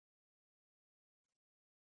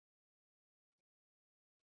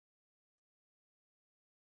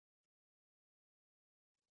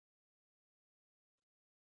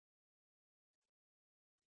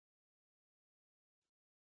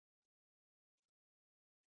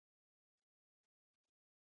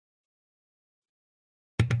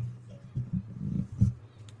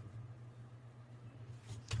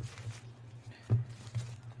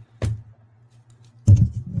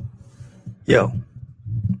Yo,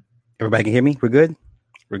 everybody can hear me? We're good?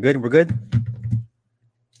 We're good? We're good?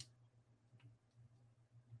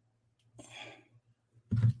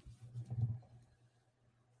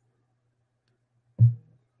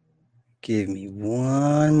 Give me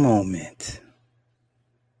one moment.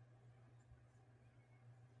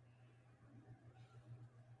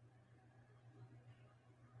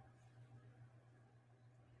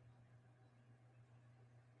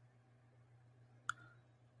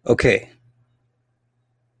 Okay.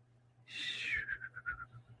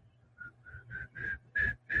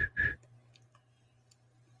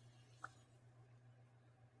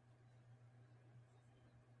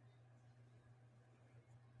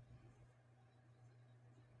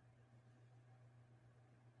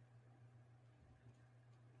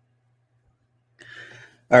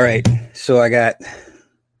 All right. So I got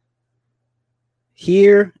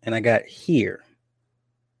here and I got here.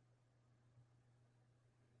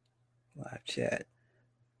 Live chat.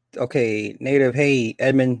 Okay, Native. Hey,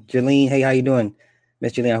 Edmund, Jeline. Hey, how you doing?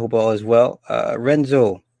 Miss Jeline, I hope all is well.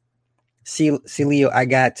 Renzo, Celio, I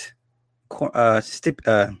got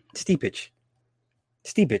Steepage.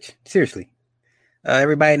 Steepage, seriously.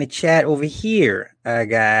 Everybody in the chat over here. I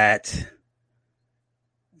got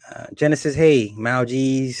Genesis. Hey,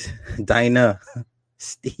 Malg's, Dinah,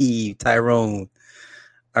 Steve, Tyrone.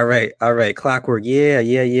 All right. Clockwork.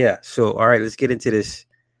 Yeah. So, all right, let's get into this.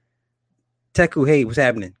 Teku, hey, what's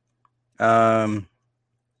happening? I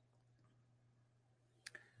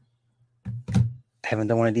haven't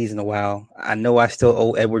done one of these in a while. I know I still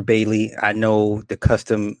owe Edward Bailey. I know the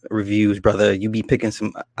custom reviews, brother. You be picking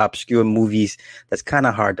some obscure movies that's kind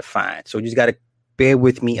of hard to find. So you just got to bear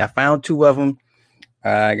with me. I found two of them.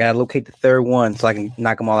 I got to locate the third one so I can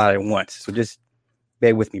knock them all out at once. So just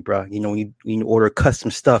bear with me, bro. You know, when you order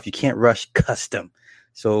custom stuff, you can't rush custom.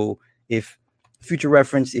 So if future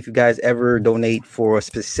reference, if you guys ever donate for a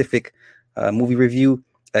specific movie review,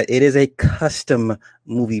 it is a custom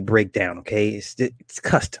movie breakdown. Okay, it's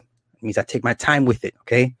custom. It means I take my time with it.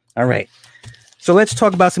 Okay, all right. So let's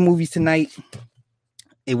talk about some movies tonight.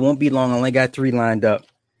 It won't be long. I only got 3 lined up.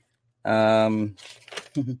 All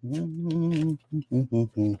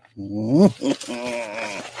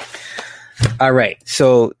right.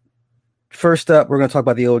 So first up, we're going to talk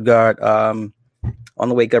about the Old Guard on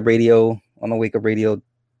the Wake Up Radio, on the wakeupradio.com,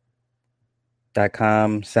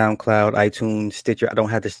 SoundCloud, iTunes, Stitcher. I don't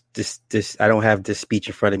have this I don't have this speech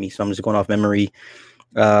in front of me, so I'm just going off memory.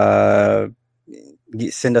 Send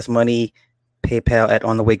us money, PayPal at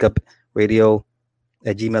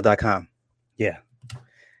onthewakeupradio@gmail.com. Yeah.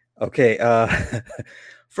 Okay.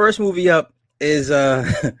 First movie up is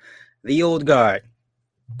The Old Guard.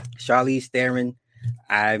 Charlize Theron.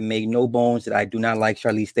 I make no bones that I do not like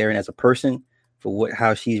Charlize Theron as a person for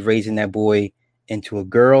how she's raising that boy into a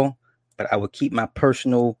girl, but I would keep my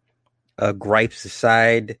personal gripes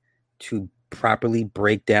aside to properly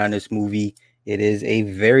break down this movie. It is a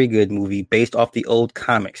very good movie based off the old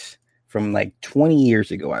comics from like 20 years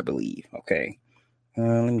ago, I believe. Okay.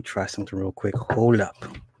 Let me try something real quick. Hold up.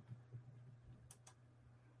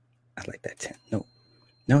 I like that tint. No,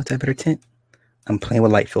 is that better tint? I'm playing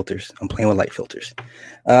with light filters.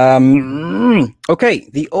 Okay,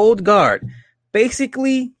 The Old Guard.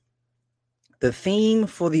 Basically, the theme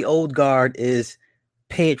for The Old Guard is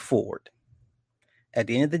pay it forward. At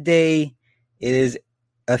the end of the day, it is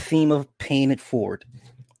a theme of paying it forward.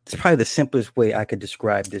 It's probably the simplest way I could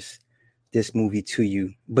describe this movie to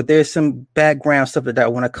you. But there's some background stuff that I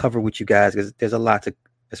want to cover with you guys because there's a lot to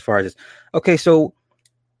as far as this. Okay, so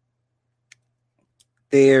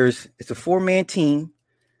it's a 4-man team.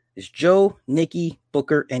 It's Joe, Nikki,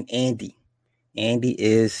 Booker, and Andy. Andy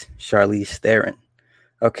is Charlize Theron.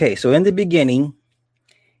 Okay, so in the beginning,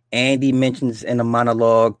 Andy mentions in a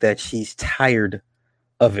monologue that she's tired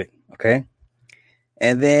of it. Okay,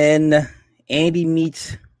 and then Andy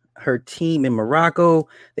meets her team in Morocco.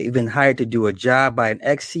 They've been hired to do a job by an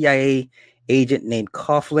ex-CIA agent named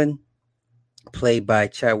Coughlin, played by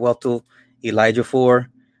Chiwetel Ejiofor.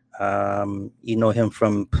 You know him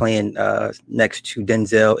from playing next to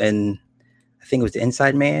Denzel in, I think it was The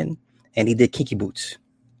Inside Man, and he did Kinky Boots.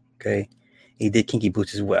 Okay, he did Kinky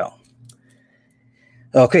Boots as well.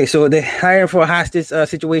 Okay, so they're hiring for a hostage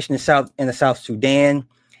situation in the South Sudan.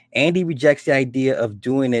 Andy rejects the idea of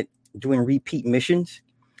doing repeat missions.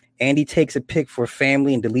 Andy takes a pic for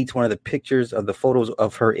family and deletes one of the pictures of the photos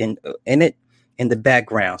of her in it in the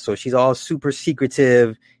background. So she's all super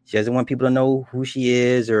secretive. She doesn't want people to know who she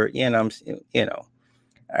is, or All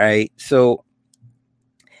right. So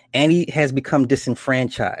Andy has become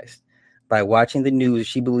disenfranchised by watching the news.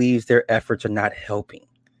 She believes their efforts are not helping.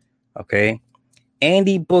 Okay.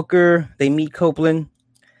 Andy, Booker, they meet Copeland.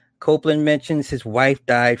 Copeland mentions his wife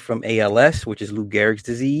died from ALS, which is Lou Gehrig's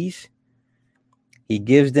disease. He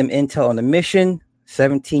gives them intel on the mission.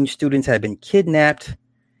 17 students had been kidnapped.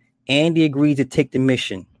 Andy agrees to take the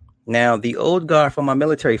mission. Now, the old guard for my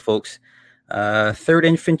military folks, 3rd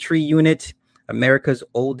Infantry Unit, America's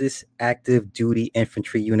oldest active duty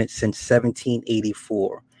infantry unit since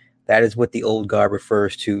 1784. That is what the old guard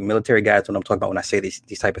refers to. Military guys, what I'm talking about when I say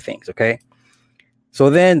these type of things, okay? So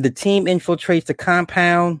then the team infiltrates the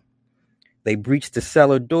compound. They breach the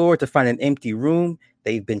cellar door to find an empty room.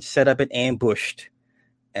 They've been set up and ambushed.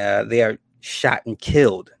 They are shot and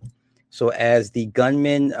killed. So as the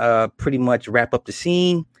gunmen pretty much wrap up the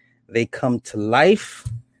scene, they come to life.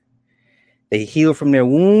 They heal from their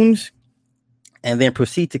wounds and then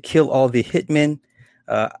proceed to kill all the hitmen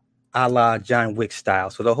a la John Wick style.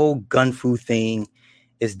 So the whole gun fu thing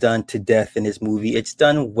is done to death in this movie. It's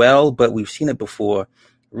done well, but we've seen it before.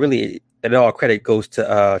 Really, all credit goes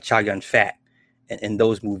to Chow Yun-fat in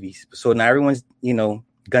those movies. So now everyone's,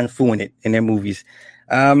 gun fuing it in their movies.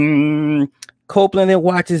 Copeland then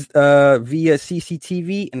watches via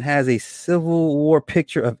CCTV and has a Civil War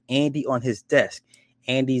picture of Andy on his desk.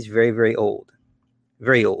 Andy's very, very old.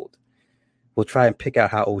 Very old. We'll try and pick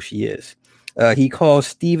out how old she is. He calls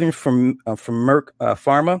Steven from Merck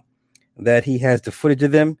Pharma that he has the footage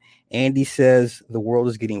of them. Andy says the world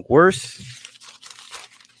is getting worse.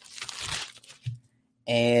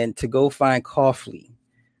 And to go find Coughley.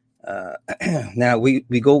 Now we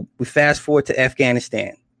fast forward to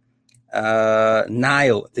Afghanistan.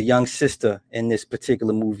 Nile, the young sister in this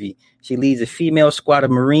particular movie, she leads a female squad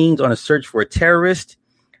of Marines on a search for a terrorist.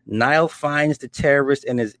 Nile finds the terrorist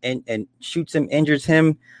and shoots him, injures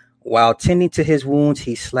him. While tending to his wounds,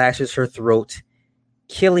 he slashes her throat,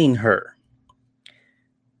 killing her.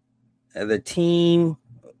 The team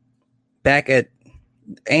back at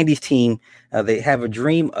Andy's team, they have a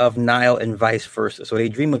dream of Nile and vice versa. So they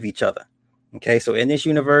dream of each other. Okay, so in this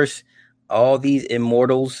universe, all these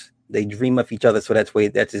immortals, they dream of each other. So that's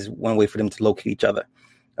one way for them to locate each other.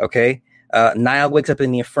 Okay, Nile wakes up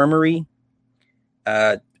in the infirmary.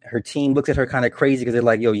 Her team looks at her kind of crazy because they're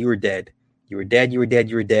like, yo, you were dead. You were dead. You were dead.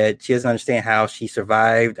 You were dead. She doesn't understand how she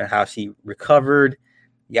survived and how she recovered.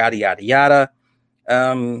 Yada, yada, yada.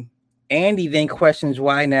 Andy then questions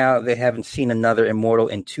why now they haven't seen another immortal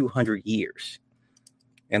in 200 years.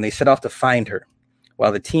 And they set off to find her.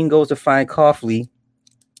 While the team goes to find Coughley,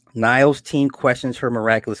 Niall's team questions her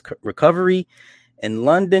miraculous recovery. In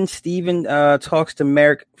London, Stephen talks to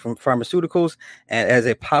Merrick from Pharmaceuticals as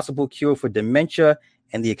a possible cure for dementia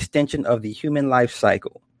and the extension of the human life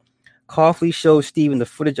cycle. Coughley shows Stephen the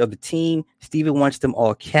footage of the team. Stephen wants them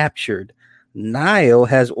all captured. Niall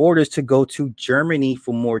has orders to go to Germany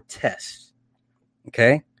for more tests.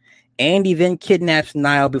 Okay. Andy then kidnaps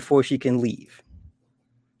Niall before she can leave.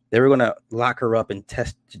 They were going to lock her up and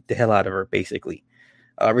test the hell out of her, basically.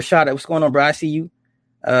 Rashad, what's going on, bro? I see you.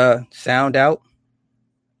 Sound out.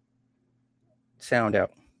 Sound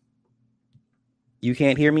out. You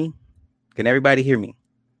can't hear me? Can everybody hear me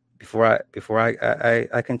before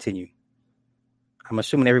I continue? I'm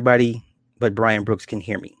assuming everybody but Brian Brooks can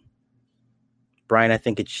hear me. Brian, I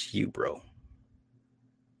think it's you, bro.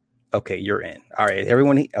 Okay, you're in. All right,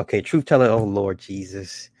 everyone. Okay, Truth Teller. Oh, Lord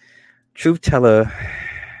Jesus. Truth Teller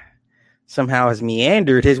somehow has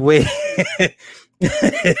meandered his way.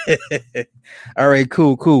 All right,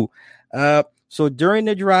 cool. So during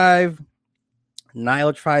the drive,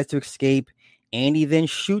 Niall tries to escape. Andy then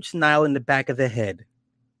shoots Niall in the back of the head.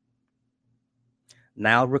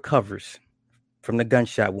 Niall recovers from the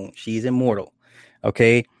gunshot wound. She's immortal.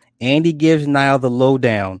 Okay. Andy gives Niall the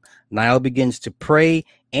lowdown. Niall begins to pray.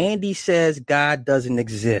 Andy says God doesn't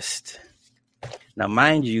exist. Now,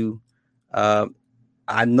 mind you,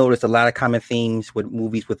 I noticed a lot of common themes with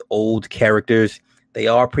movies with old characters. They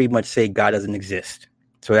all pretty much say God doesn't exist.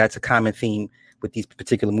 So that's a common theme with these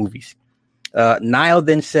particular movies. Niall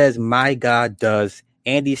then says, my God does.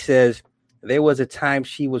 Andy says, there was a time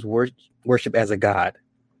she was worshipped as a god.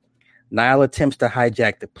 Niall attempts to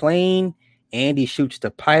hijack the plane. Andy shoots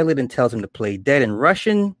the pilot and tells him to play dead in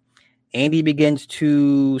Russian. Andy begins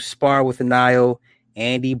to spar with Niall.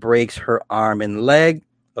 Andy breaks her arm and leg.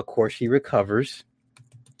 Of course, she recovers.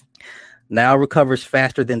 Niall recovers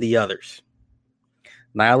faster than the others.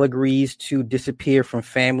 Niall agrees to disappear from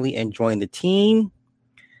family and join the team.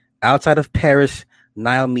 Outside of Paris,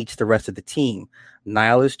 Niall meets the rest of the team.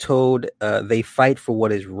 Niall is told they fight for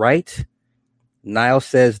what is right. Niall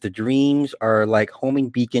says the dreams are like homing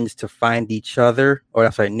beacons to find each other. Or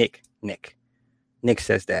I'm sorry, Nick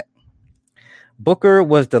says that. Booker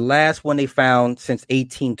was the last one they found since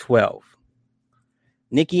 1812.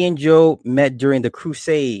 Nikki and Joe met during the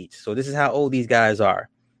Crusades. So this is how old these guys are.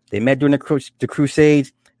 They met during the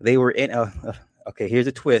Crusades. They were in. Okay, here's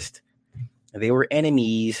a twist. They were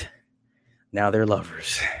enemies. Now they're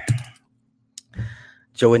lovers.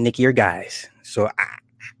 Joe and Nikki are guys. So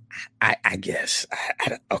I guess.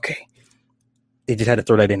 Okay. They just had to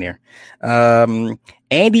throw that in there.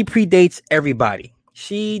 Andy predates everybody.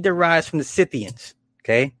 She derives from the Scythians.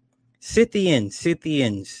 Okay.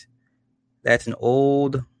 Scythians. That's an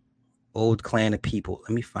old clan of people.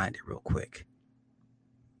 Let me find it real quick.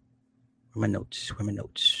 Where's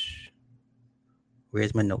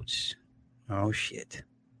my notes? Oh, shit.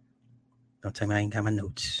 Don't tell me I ain't got my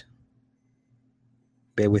notes.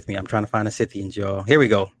 Bear with me. I'm trying to find the Scythians, y'all. Here we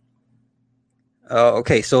go.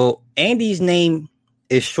 Okay, so Andy's name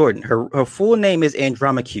is shortened. Her full name is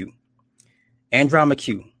Andromache.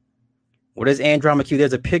 What is Andromache?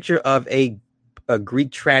 There's a picture of a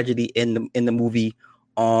Greek tragedy in the movie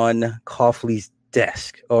on Coughley's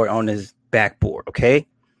desk or on his backboard. Okay,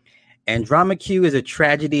 Andromache is a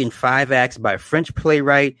tragedy in 5 acts by French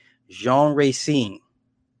playwright Jean Racine.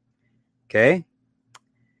 Okay,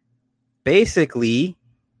 basically,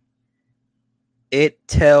 it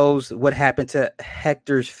tells what happened to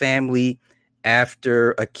Hector's family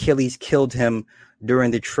after Achilles killed him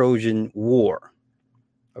during the Trojan War.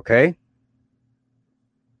 Okay?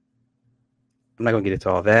 I'm not going to get into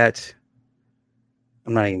all that.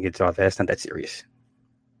 I'm not even going to get into all that. It's not that serious.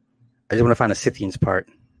 I just want to find the Scythians part.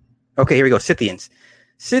 Okay, here we go. Scythians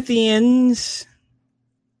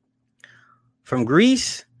from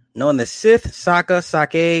Greece, known as Scyth, Saka,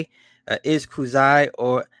 Sake, Iskuzai,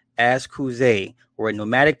 or Askuzai, were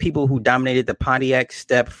nomadic people who dominated the Pontiac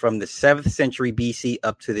steppe from the 7th century BC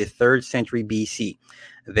up to the 3rd century BC.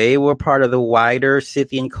 They were part of the wider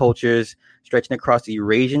Scythian cultures stretching across the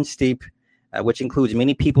Eurasian steppe, which includes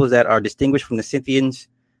many peoples that are distinguished from the Scythians.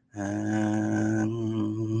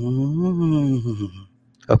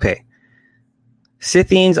 Okay.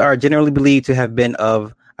 Scythians are generally believed to have been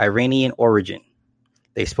of Iranian origin.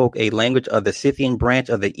 They spoke a language of the Scythian branch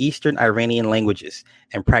of the Eastern Iranian languages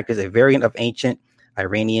and practiced a variant of ancient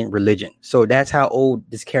Iranian religion. So that's how old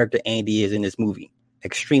this character Andy is in this movie.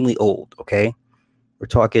 Extremely old, okay? We're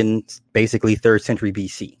talking basically 3rd century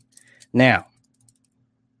BC. Now,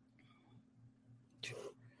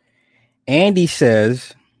 Andy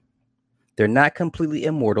says they're not completely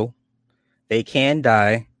immortal. They can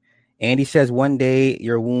die. Andy says one day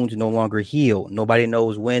your wounds no longer heal. Nobody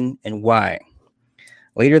knows when and why.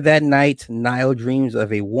 Later that night, Niall dreams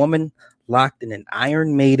of a woman locked in an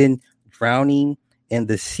Iron Maiden drowning in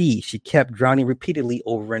the sea. She kept drowning repeatedly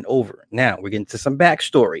over and over. Now, we're getting to some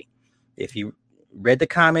backstory. If you read the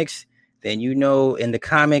comics, then you know in the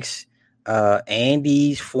comics,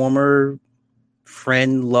 Andy's former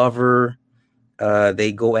friend, lover,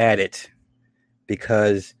 they go at it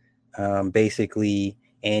because basically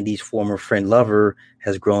Andy's former friend, lover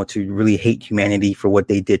has grown to really hate humanity for what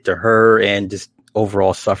they did to her and just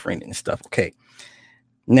overall suffering and stuff. Okay.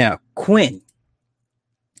 Now, Quinn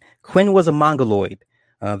was a Mongoloid,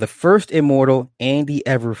 the first immortal Andy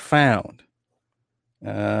ever found.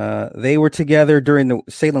 They were together during the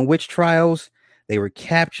Salem witch trials. They were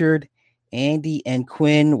captured. Andy and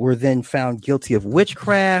Quinn were then found guilty of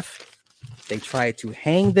witchcraft. They tried to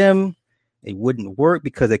hang them. It wouldn't work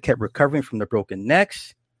because they kept recovering from their broken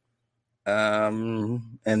necks. And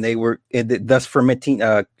they were thus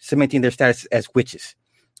cementing their status as witches.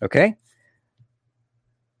 Okay.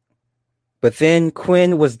 But then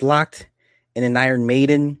Quinn was locked in an Iron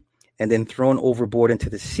Maiden and then thrown overboard into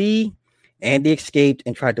the sea. Andy escaped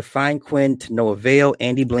and tried to find Quinn to no avail.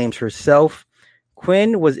 Andy blames herself.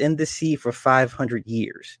 Quinn was in the sea for 500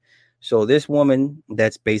 years. So this woman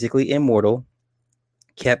that's basically immortal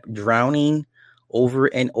kept drowning over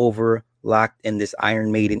and over, locked in this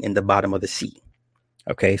Iron Maiden in the bottom of the sea.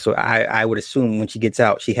 Okay, so I would assume when she gets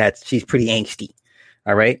out, she's pretty angsty.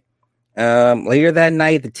 All right. Later that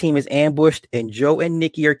night, the team is ambushed and Joe and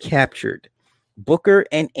Nikki are captured. Booker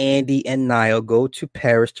and Andy and Niall go to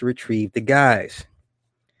Paris to retrieve the guys.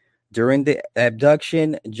 During the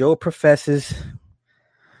abduction, Joe professes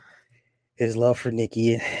his love for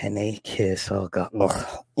Nikki and they kiss. Oh God.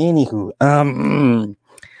 Oh. Anywho,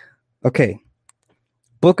 okay.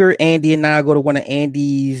 Booker, Andy, and Niall go to one of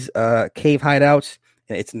Andy's cave hideouts.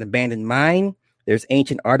 And it's an abandoned mine. There's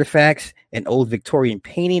ancient artifacts, an old Victorian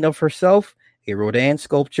painting of herself, a Rodin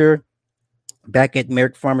sculpture. Back at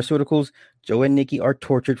Merck Pharmaceuticals, Joe and Nikki are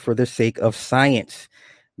tortured for the sake of science.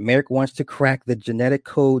 Merck wants to crack the genetic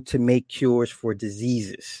code to make cures for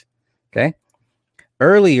diseases. Okay.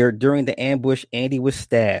 Earlier during the ambush, Andy was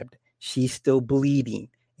stabbed. She's still bleeding.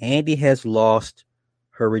 Andy has lost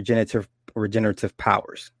her regenerative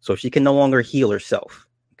powers. So she can no longer heal herself.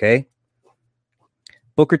 Okay.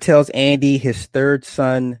 Booker tells Andy his third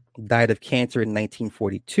son died of cancer in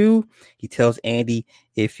 1942. He tells Andy,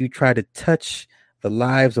 if you try to touch the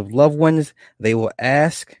lives of loved ones, they will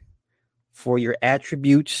ask for your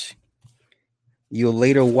attributes. You'll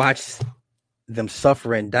later watch them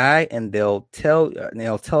suffer and die, and they'll tell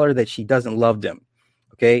her that she doesn't love them.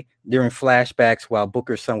 Okay, during flashbacks while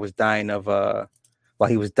Booker's son was dying while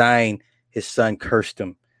he was dying, his son cursed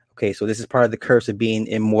him. Okay, so this is part of the curse of being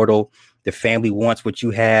immortal. The family wants what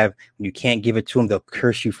you have. When you can't give it to them, they'll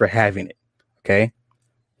curse you for having it. Okay,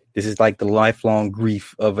 this is like the lifelong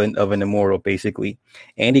grief of an immortal, basically.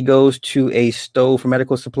 Andy goes to a store for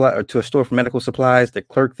medical supplies. The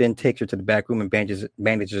clerk then takes her to the back room and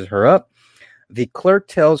bandages her up. The clerk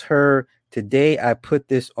tells her, today I put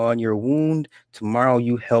this on your wound. Tomorrow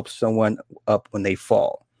you help someone up when they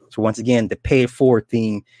fall. So once again, the pay it forward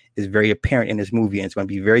theme is very apparent in this movie, and it's going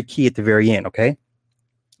to be very key at the very end. Okay.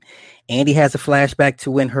 Andy has a flashback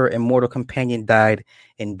to when her immortal companion died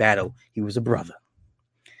in battle. He was a brother.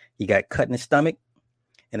 He got cut in the stomach,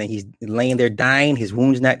 and then he's laying there dying. His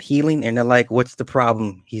wound's not healing, and they're like, what's the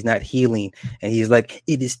problem? He's not healing. And he's like,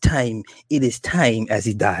 it is time, as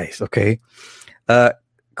he dies. Okay.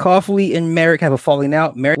 Coughley and Merrick have a falling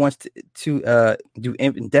out. Merrick wants to do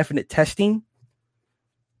indefinite testing.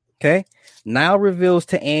 Okay. Niall reveals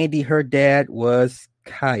to Andy her dad was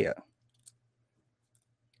Kaya.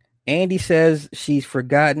 Andy says she's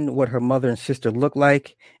forgotten what her mother and sister look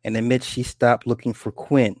like and admits she stopped looking for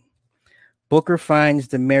Quinn. Booker finds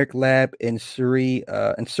the Merrick lab in Surrey,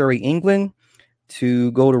 England,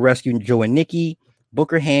 to go to rescue Joe and Nikki.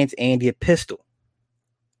 Booker hands Andy a pistol.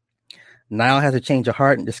 Niall has a change of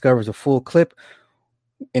heart and discovers a full clip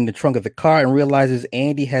in the trunk of the car and realizes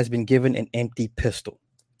Andy has been given an empty pistol.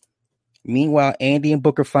 Meanwhile, Andy and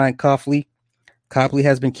Booker find Coughley. Coughley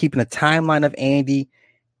has been keeping a timeline of Andy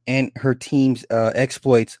and her team's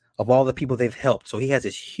exploits of all the people they've helped. So he has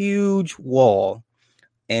this huge wall,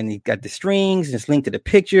 and he got the strings and it's linked to the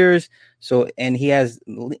pictures. So, and he has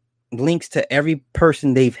links to every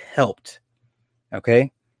person they've helped.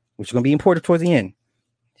 Okay, which is going to be important towards the end.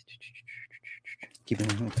 Keeping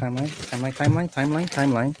timeline.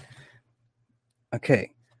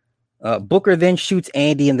 Okay. Booker then shoots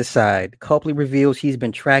Andy in the side. Copley reveals he's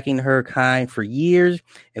been tracking her kind for years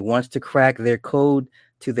and wants to crack their code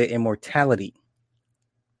to their immortality.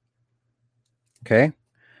 Okay.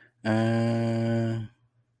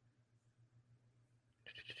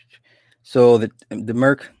 So the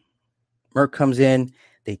Merc comes in.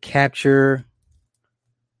 They capture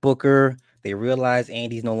Booker. They realize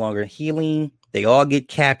Andy's no longer healing. They all get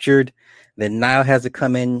captured. Then Niall has to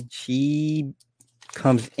come in. She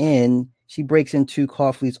comes in. She breaks into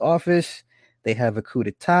Coughley's office. They have a coup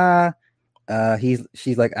d'etat.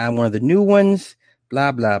 She's like, I'm one of the new ones.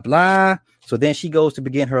 Blah, blah, blah. So then she goes to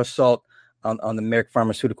begin her assault on the Merrick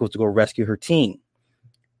Pharmaceuticals to go rescue her team.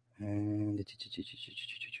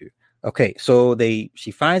 Okay, so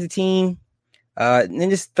she finds the team. In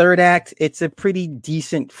this third act, it's a pretty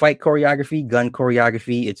decent fight choreography, gun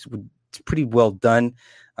choreography. It's pretty well done.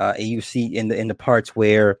 You see in the parts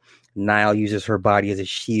where Niall uses her body as a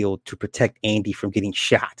shield to protect Andy from getting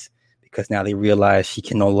shot, because now they realize she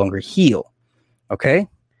can no longer heal. Okay.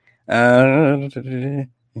 Andy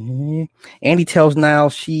tells Niall,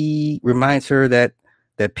 she reminds her that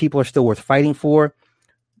people are still worth fighting for.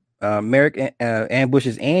 Merrick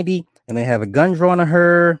ambushes Andy, and they have a gun drawn on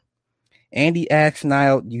her. Andy asks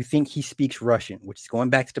Niall, do you think he speaks Russian? Which is going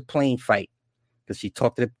back to the plane fight, because she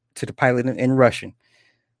talked to the pilot in Russian.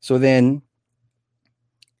 So then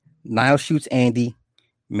Niall shoots Andy,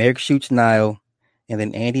 Merrick shoots Niall, and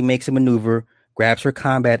then Andy makes a maneuver, grabs her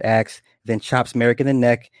combat axe, then chops Merrick in the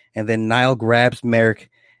neck, and then Niall grabs Merrick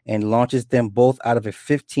and launches them both out of a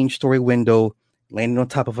 15-story window, landing on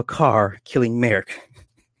top of a car, killing Merrick.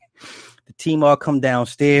 The team all come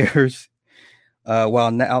downstairs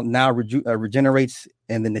while Niall regenerates,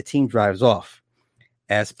 and then the team drives off.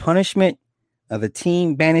 As punishment, the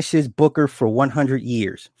team banishes Booker for 100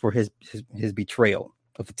 years for his betrayal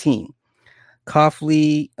of the team.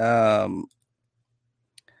 Coughley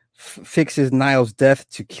fixes Niall's death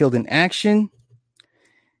to killed in action.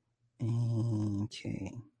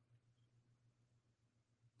 Okay.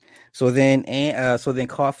 So then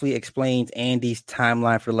Coughley explains Andy's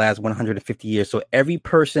timeline for the last 150 years. So every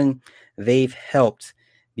person they've helped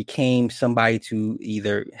became somebody to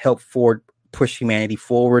either help push humanity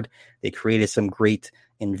forward. They created some great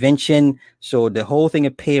invention. So the whole thing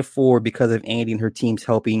of pay it forward because of Andy and her team's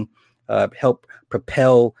help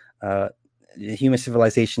propel the human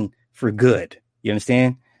civilization for good. You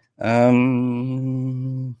understand?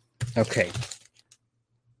 Okay.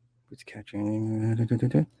 Who's catching? I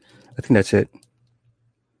think that's it.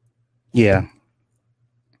 Yeah.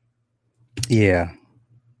 Yeah.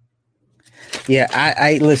 Yeah.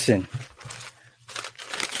 I listen.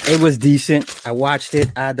 It was decent. I watched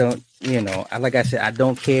it. I don't, like I said, I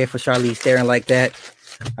don't care for Charlize Theron like that.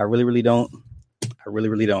 I really, really don't. I really,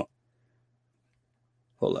 really don't.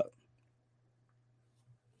 Hold up.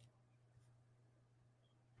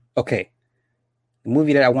 Okay. The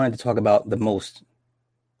movie that I wanted to talk about the most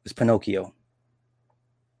is Pinocchio.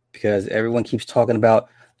 Because everyone keeps talking about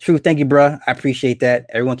truth. Thank you, bruh. I appreciate that.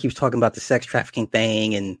 Everyone keeps talking about the sex trafficking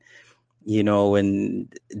thing and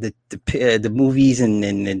and the movies and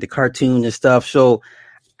the cartoons and stuff. So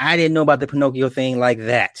I didn't know about the Pinocchio thing like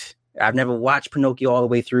that. I've never watched Pinocchio all the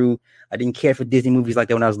way through. I didn't care for Disney movies like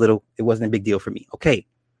that when I was little. It wasn't a big deal for me. Okay,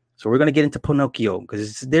 so we're gonna get into Pinocchio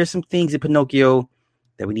because there's some things in Pinocchio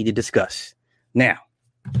that we need to discuss. Now,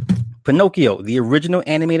 Pinocchio, the original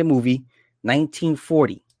animated movie,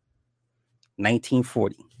 1940.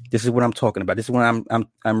 1940. This is what I'm talking about. This is what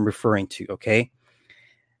I'm referring to. Okay,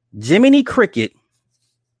 Jiminy Cricket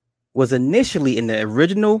was initially in the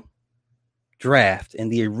original draft, in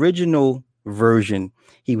the original version,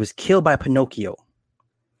 he was killed by Pinocchio,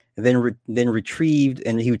 and then retrieved,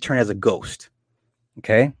 and he returned as a ghost.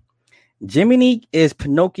 Okay, Jiminy is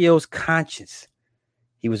Pinocchio's conscience.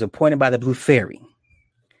 He was appointed by the Blue Fairy.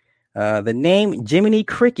 The name Jiminy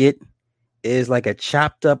Cricket is like a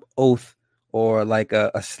chopped up oath or like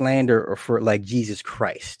a slander or for like Jesus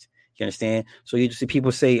Christ. You understand? So you just see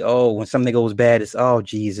people say, oh, when something goes bad, it's oh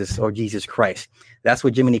Jesus or Jesus Christ. That's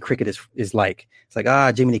what Jiminy Cricket is like. It's like,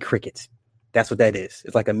 Jiminy Cricket. That's what that is.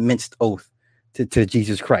 It's like a minced oath to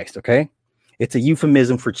Jesus Christ. Okay. It's a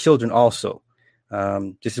euphemism for children also.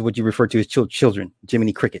 This is what you refer to as children,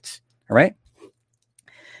 Jiminy Crickets. All right.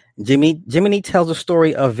 Jiminy tells a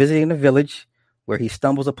story of visiting a village where he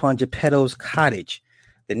stumbles upon Geppetto's cottage.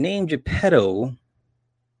 The name Geppetto,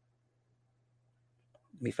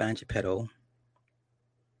 let me find Geppetto.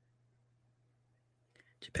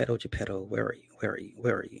 Geppetto, where are you? Where are you?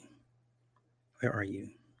 Where are you? Where are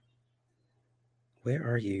you? Where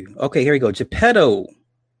are you? Okay, here we go. Geppetto.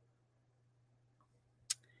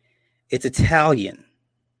 It's Italian.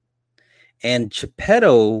 And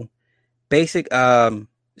Geppetto,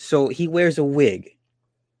 so he wears a wig.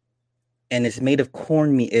 And it's made of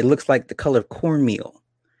cornmeal. It looks like the color of cornmeal.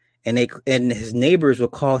 And his neighbors will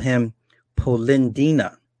call him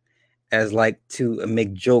Polendina, as like to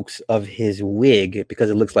make jokes of his wig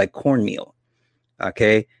because it looks like cornmeal.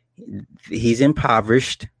 Okay, he's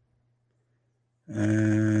impoverished.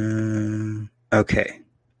 Okay,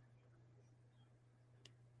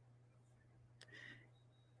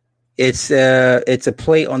 it's a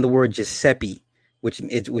play on the word Giuseppe, which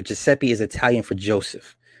Giuseppe is Italian for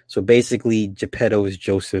Joseph. So basically, Geppetto is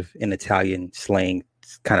Joseph in Italian slang,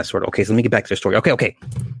 kind of sort of. Okay, so let me get back to the story. Okay.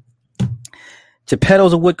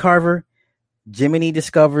 Geppetto's a wood carver. Jiminy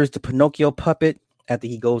discovers the Pinocchio puppet after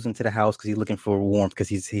he goes into the house because he's looking for warmth because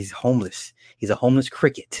he's homeless. He's a homeless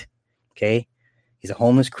cricket. Okay, he's a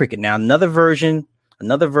homeless cricket. Now another version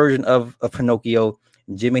of Pinocchio.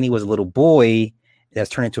 Jiminy was a little boy that's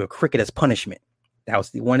turned into a cricket as punishment. That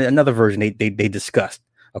was another version they discussed.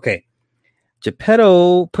 Okay,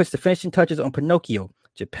 Geppetto puts the finishing touches on Pinocchio.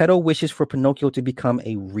 Geppetto wishes for Pinocchio to become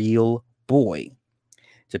a real boy.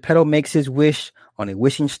 Geppetto makes his wish on a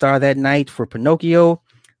wishing star that night for Pinocchio.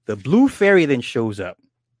 The Blue Fairy then shows up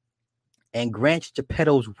and grants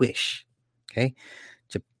Geppetto's wish. Okay,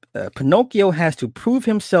 Pinocchio has to prove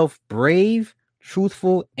himself brave,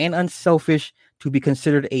 truthful, and unselfish to be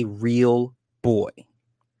considered a real boy.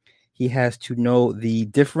 He has to know the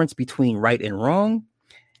difference between right and wrong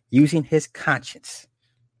using his conscience.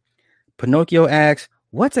 Pinocchio asks,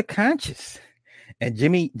 "What's a conscience?" And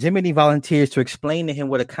Jiminy volunteers to explain to him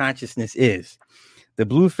what a consciousness is. The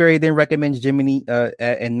Blue Fairy then recommends Jiminy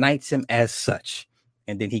and knights him as such.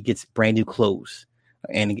 And then he gets brand new clothes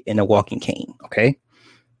and a walking cane, okay?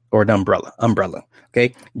 Or an umbrella.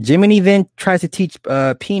 Okay? Jiminy then tries to teach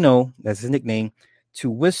Pino, that's his nickname,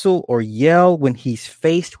 to whistle or yell when he's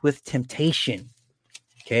faced with temptation,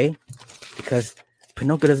 okay? Because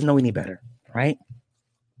Pinocchio doesn't know any better, right?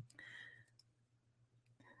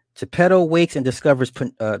 Geppetto wakes and discovers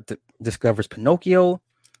Pinocchio.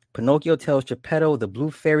 Pinocchio tells Geppetto the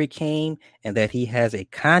Blue Fairy came and that he has a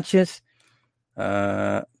conscience.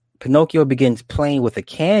 Pinocchio begins playing with a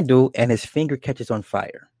candle and his finger catches on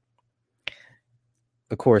fire.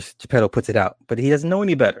 Of course, Geppetto puts it out, but he doesn't know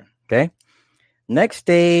any better. Okay. Next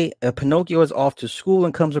day, Pinocchio is off to school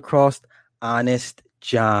and comes across Honest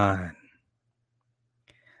John.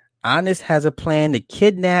 Honest has a plan to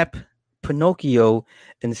kidnap Pinocchio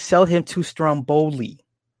and sell him to Stromboli.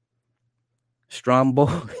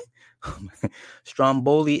 Stromboli,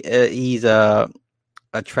 he's a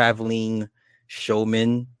traveling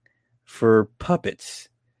showman for puppets.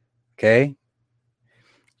 Okay.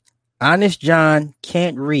 Honest John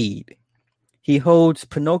can't read. He holds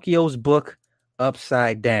Pinocchio's book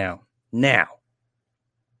upside down. Now,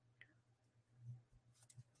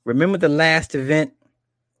 remember the last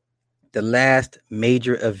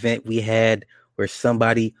major event we had where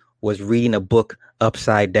somebody was reading a book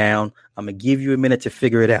upside down? I'm going to give you a minute to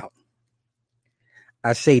figure it out.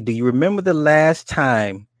 I say, do you remember the last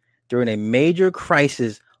time during a major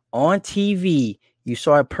crisis on TV you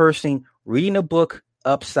saw a person reading a book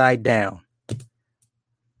upside down?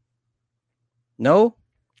 No?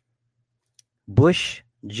 Bush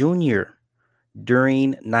Jr.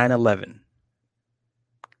 during 9/11.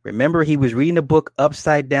 Remember, he was reading a book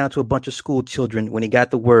upside down to a bunch of school children when he got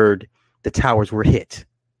the word the towers were hit.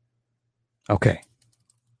 Okay.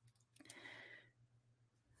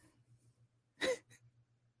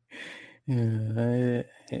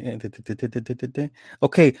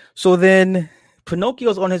 Okay, so then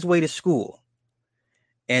Pinocchio's on his way to school,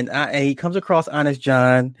 and he comes across Honest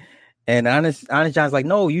John, and Honest John's like,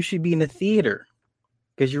 "No, you should be in the theater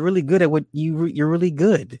because you're really good at what you're really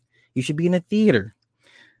good. You should be in the theater."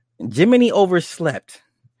 Jiminy overslept,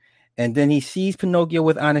 and then he sees Pinocchio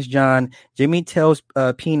with Honest John. Jimmy tells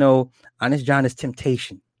Pino Honest John is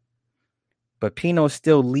temptation, but Pino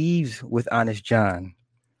still leaves with Honest John.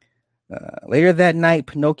 Later that night,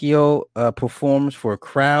 Pinocchio performs for a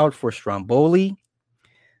crowd for Stromboli.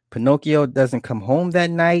 Pinocchio doesn't come home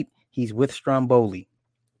that night. He's with Stromboli.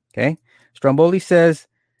 Okay. Stromboli says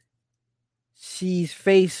she's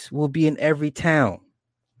face will be in every town.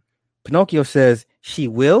 Pinocchio says she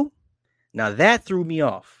will. Now that threw me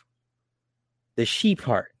off. The she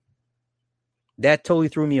part. That totally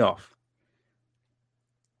threw me off.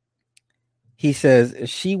 He says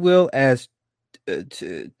she will as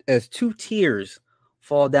two tears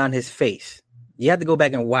fall down his face. You have to go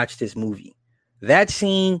back and watch this movie. That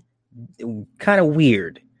scene, kind of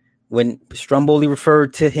weird. When Stromboli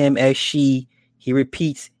referred to him as she, he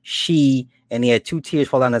repeats she, and he had two tears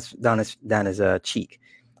fall down his cheek.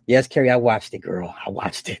 Yes, Carrie, I watched it, girl. I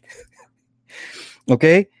watched it.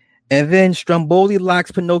 Okay, and then Stromboli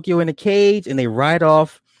locks Pinocchio in a cage, and they ride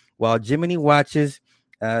off while Jiminy watches.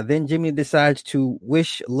 Then Jimmy decides to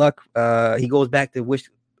wish luck. He goes back to wish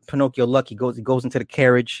Pinocchio luck. He goes into the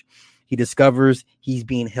carriage. He discovers he's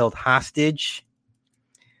being held hostage.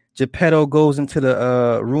 Geppetto goes into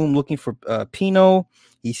the room looking for Pino.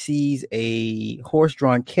 He sees a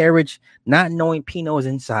horse-drawn carriage, not knowing Pino is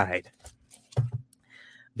inside.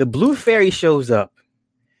 The Blue Fairy shows up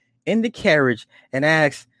in the carriage and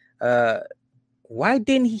asks, why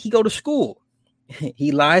didn't he go to school?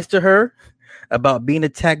 He lies to her about being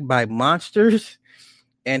attacked by monsters,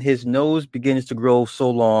 and his nose begins to grow so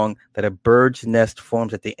long that a bird's nest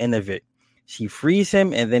forms at the end of it. She frees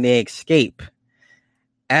him, and then they escape.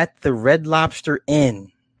 At the Red Lobster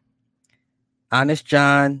Inn, Honest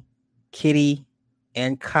John, Kitty,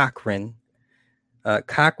 and Cochrane.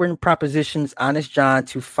 Cochrane propositions Honest John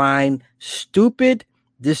to find stupid,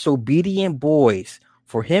 disobedient boys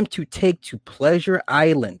for him to take to Pleasure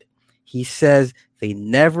Island. He says they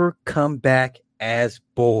never come back as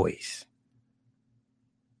boys.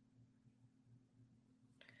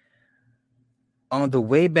 On the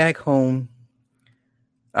way back home,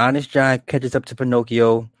 Honest John catches up to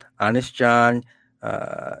Pinocchio. Honest John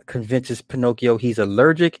convinces Pinocchio he's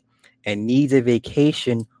allergic and needs a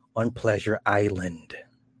vacation on Pleasure Island.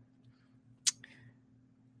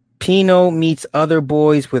 Pino meets other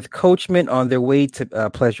boys with Coachman on their way to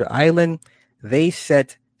Pleasure Island. They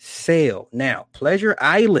set sail. Now, Pleasure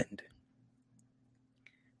Island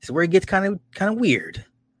is where it gets kind of weird.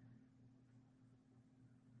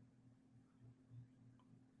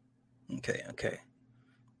 Okay.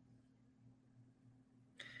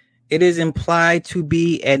 It is implied to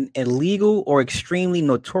be an illegal or extremely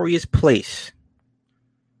notorious place.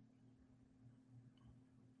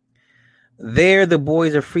 There, the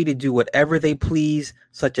boys are free to do whatever they please,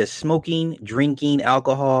 such as smoking, drinking,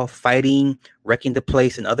 alcohol, fighting, wrecking the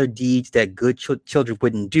place, and other deeds that good children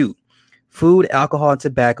wouldn't do. Food, alcohol, and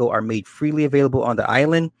tobacco are made freely available on the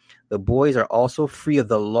island. The boys are also free of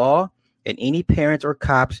the law and any parents or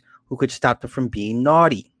cops who could stop them from being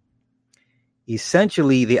naughty.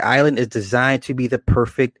 Essentially, the island is designed to be the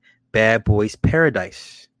perfect bad boys'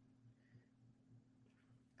 paradise.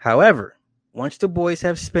 However, once the boys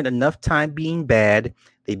have spent enough time being bad,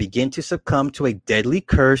 they begin to succumb to a deadly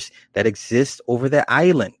curse that exists over the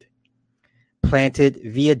island. planted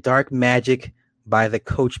via dark magic by the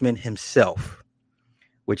coachman himself,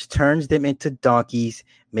 which turns them into donkeys,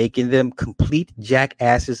 making them complete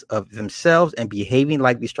jackasses of themselves and behaving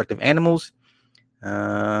like destructive animals.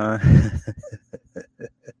 Now,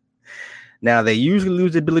 they usually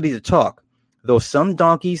lose the ability to talk, though some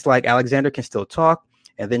donkeys, like Alexander, can still talk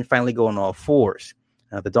and then finally go on all fours.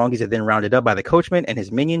 The donkeys are then rounded up by the coachman and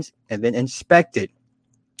his minions and then inspected.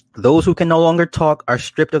 Those who can no longer talk are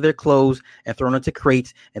stripped of their clothes and thrown into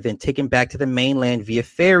crates and then taken back to the mainland via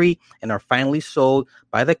ferry and are finally sold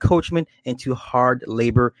by the coachman into hard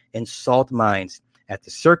labor in salt mines, at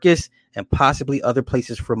the circus, and possibly other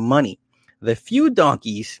places for money. The few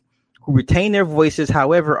donkeys who retain their voices,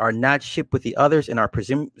 however, are not shipped with the others and are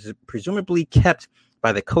presumably kept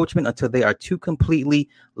by the coachman until they are to completely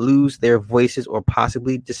lose their voices or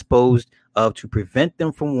possibly disposed of to prevent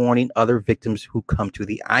them from warning other victims who come to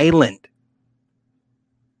the island.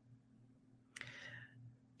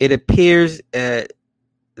 It appears the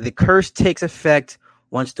curse takes effect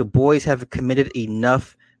once the boys have committed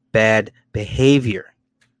enough bad behavior.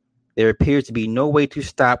 There appears to be no way to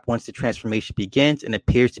stop once the transformation begins and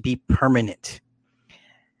appears to be permanent,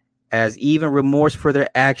 as even remorse for their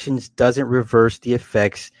actions doesn't reverse the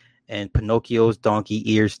effects, and Pinocchio's donkey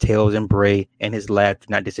ears, tails, and bray and his laugh do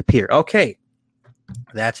not disappear. Okay,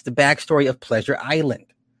 that's the backstory of Pleasure Island.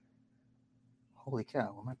 Holy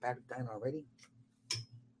cow, am I battery dying already?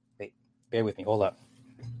 Wait, bear with me, hold up.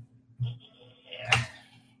 Yeah.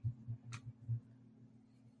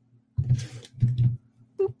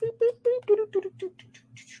 Oh,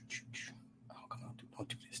 come on, don't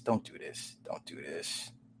do this, don't do this, don't do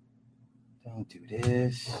this. Don't do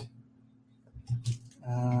this.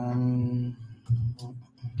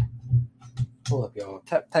 Hold up, y'all.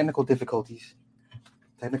 Technical difficulties.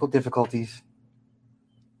 Technical difficulties.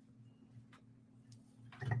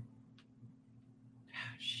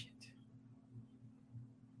 Shit.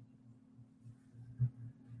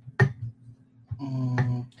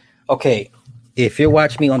 Okay. If you're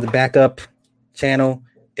watching me on the backup channel,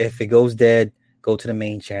 if it goes dead, go to the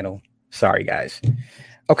main channel. Sorry, guys.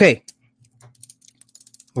 Okay.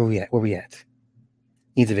 Where we at?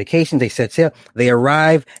 Needs a vacation. They set sail. They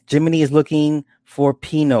arrive. Jiminy is looking for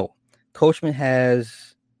Pino. Coachman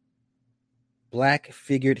has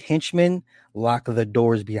black-figured henchmen lock the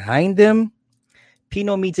doors behind them.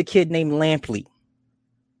 Pino meets a kid named Lampwick.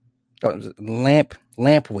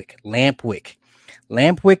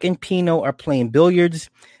 Lampwick and Pino are playing billiards.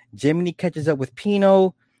 Jiminy catches up with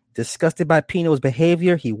Pino. Disgusted by Pino's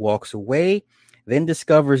behavior, he walks away, then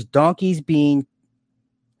discovers donkeys being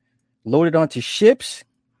loaded onto ships.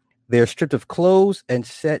 They're stripped of clothes and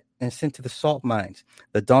sent to the salt mines.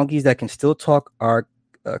 The donkeys that can still talk are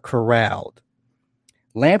corralled.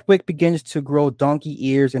 Lampwick begins to grow donkey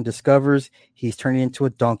ears and discovers he's turning into a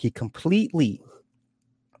donkey completely.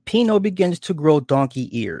 Pino begins to grow donkey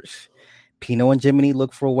ears. Pino and Jiminy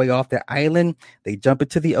look for a way off their island. They jump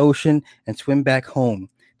into the ocean and swim back home.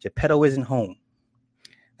 Geppetto isn't home.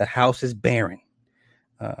 The house is barren.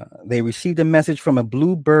 They received a message from a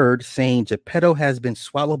blue bird saying Geppetto has been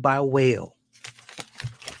swallowed by a whale.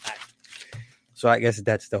 So I guess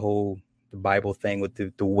that's the Bible thing with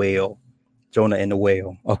the whale, Jonah and the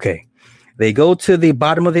whale. Okay. They go to the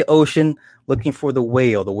bottom of the ocean looking for the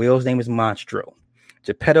whale. The whale's name is Monstro.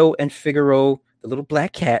 Geppetto and Figaro, the little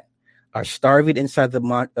black cat, are starving inside of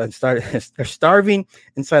Monstro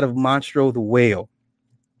the whale.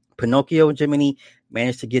 Pinocchio and Jiminy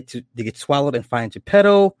manage to get swallowed and find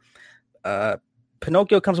Geppetto.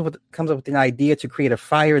 Pinocchio comes up with an idea to create a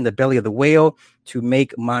fire in the belly of the whale to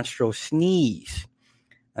make Monstro sneeze.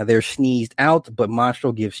 They're sneezed out, but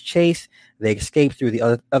Monstro gives chase. They escape through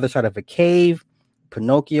the other side of a cave.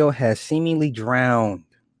 Pinocchio has seemingly drowned.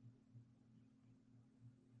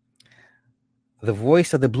 The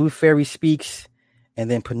voice of the blue fairy speaks, and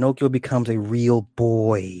then Pinocchio becomes a real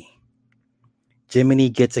boy. Jiminy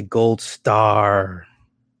gets a gold star.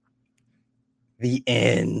 The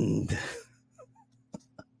end.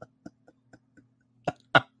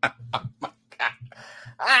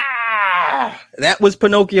 That was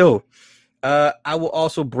Pinocchio. I will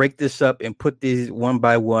also break this up and put these one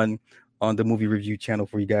by one on the movie review channel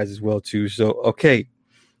for you guys as well too. So, okay.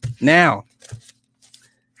 Now,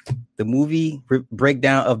 the movie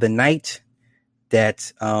breakdown of the night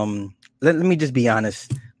that let me just be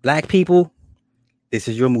honest. Black people, this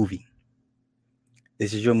is your movie.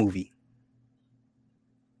 This is your movie.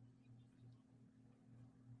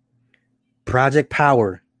 Project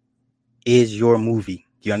Power is your movie.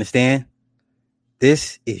 Do you understand?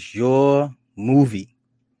 This is your movie.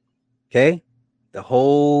 Okay? The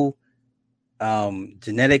whole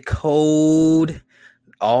genetic code,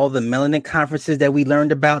 all the melanin conferences that we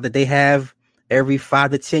learned about that they have every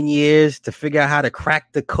 5 to 10 years to figure out how to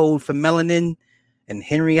crack the code for melanin, and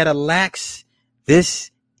Henrietta Lacks.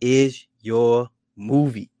 This is your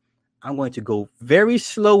movie. I'm going to go very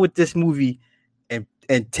slow with this movie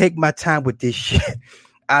and take my time with this shit.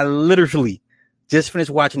 I literally just finished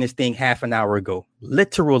watching this thing half an hour ago.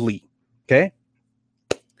 Literally.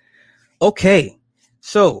 Okay.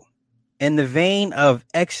 So, in the vein of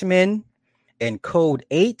X-Men and Code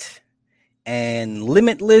 8 and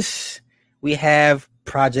Limitless, we have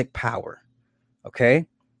Project Power. Okay.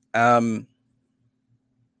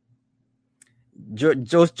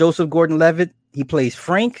 Joseph Gordon-Levitt, he plays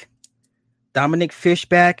Frank. Dominic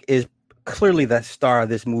Fishback is clearly the star of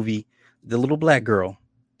this movie, the little black girl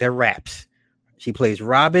that raps. She plays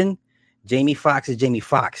Robin. Jamie Foxx is Jamie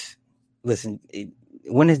Foxx. Listen,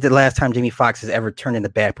 when is the last time Jamie Foxx has ever turned in a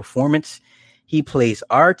bad performance? He plays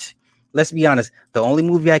Art. Let's be honest, the only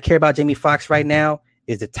movie I care about Jamie Foxx right now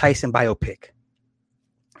is the Tyson biopic.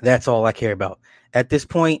 That's all I care about. At this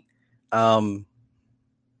point, let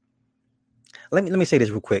me say this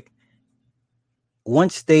real quick.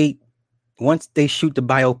 Once they shoot the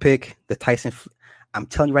biopic, the Tyson, I'm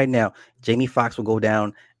telling you right now, Jamie Foxx will go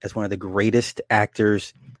down as one of the greatest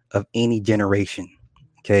actors of any generation.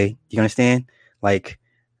 Okay, you understand? Like,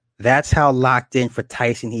 that's how locked in for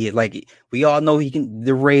Tyson he is. Like, we all know he can,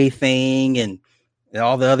 the Ray thing and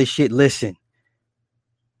all the other shit. Listen,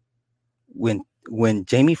 when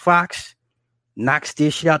Jamie Foxx knocks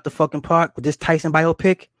this shit out the fucking park with this Tyson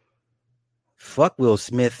biopic, fuck Will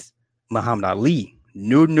Smith, Muhammad Ali.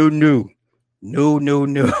 No.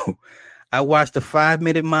 I watched a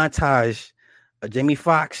 5-minute montage of Jamie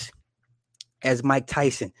Foxx as Mike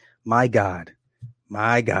Tyson. My God.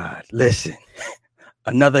 Listen,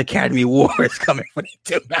 another Academy Award is coming for them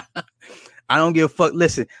too. I don't give a fuck.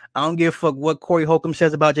 Listen, I don't give a fuck what Corey Holcomb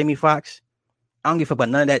says about Jamie Foxx. I don't give a fuck about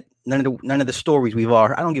none of that. None of the stories we've all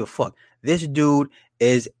heard. I don't give a fuck. This dude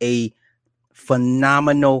is a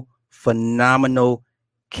phenomenal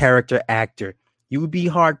character actor. You would be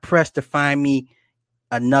hard pressed to find me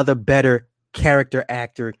another better character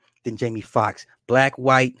actor than Jamie Foxx. Black,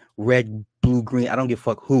 white, red, blue, green. I don't give a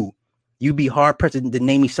fuck who. You'd be hard pressed to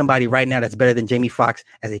name me somebody right now that's better than Jamie Foxx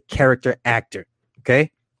as a character actor.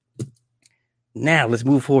 Okay. Now let's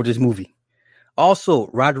move forward to this movie. Also,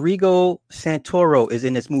 Rodrigo Santoro is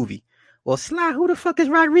in this movie. Well, Sly, who the fuck is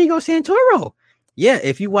Rodrigo Santoro? Yeah,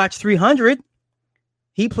 if you watch 300,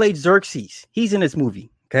 he played Xerxes. He's in this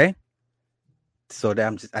movie. Okay. So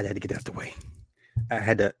that I had to get that out the way. I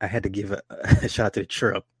had to give a shout out to the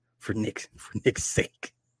chirp for Nick's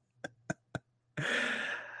sake.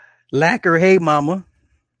 Lacquer, hey mama.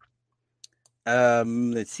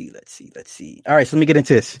 Let's see. All right, so let me get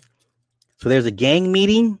into this. So there's a gang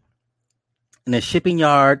meeting in a shipping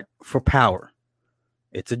yard for power.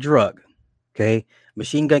 It's a drug. Okay.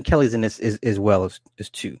 Machine Gun Kelly's in this as well as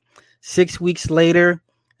two. 6 weeks later,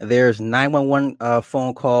 there's 911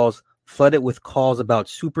 phone calls flooded with calls about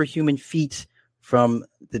superhuman feats from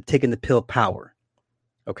the taking the pill power.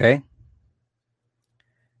 Okay.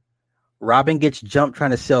 Robin gets jumped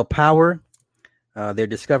trying to sell power. They're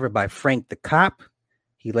discovered by Frank the cop.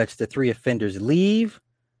 He lets the 3 offenders leave.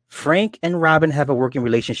 Frank and Robin have a working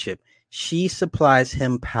relationship. She supplies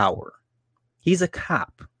him power. He's a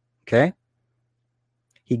cop. Okay.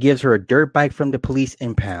 He gives her a dirt bike from the police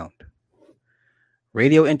impound.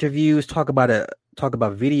 Radio interviews talk about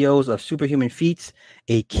videos of superhuman feats.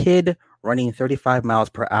 A kid running 35 miles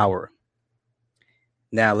per hour.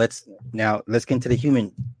 Now let's get into the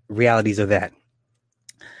human realities of that.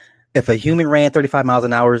 If a human ran 35 miles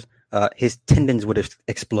an hour, his tendons would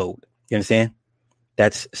explode. You understand?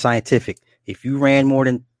 That's scientific. If you ran more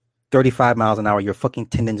than 35 miles an hour, your fucking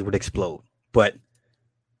tendons would explode. But,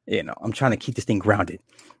 I'm trying to keep this thing grounded.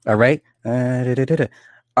 All right.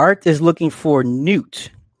 Art is looking for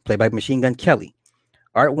Newt, played by Machine Gun Kelly.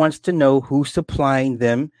 Art wants to know who's supplying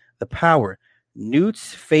them the power.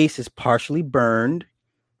 Newt's face is partially burned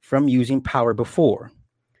from using power before.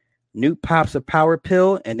 Newt pops a power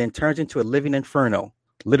pill and then turns into a living inferno.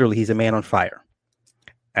 Literally, he's a man on fire.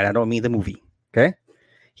 And I don't mean the movie. Okay.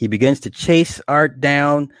 He begins to chase Art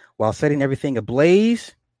down while setting everything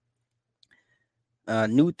ablaze.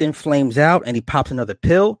 Newt then flames out and he pops another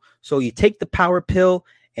pill. So you take the power pill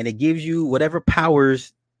and it gives you whatever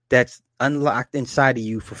powers that's unlocked inside of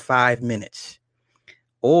you for 5 minutes.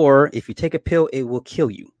 Or if you take a pill, it will kill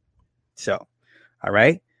you. So, all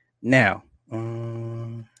right. Now,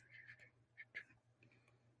 another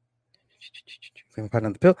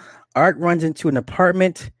pill. Art runs into an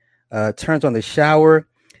apartment, turns on the shower,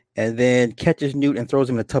 and then catches Newt and throws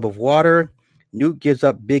him in a tub of water. Newt gives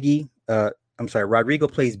up Biggie. Rodrigo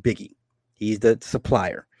plays Biggie. He's the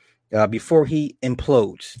supplier. Before he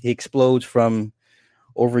implodes, he explodes from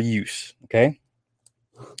overuse. Okay.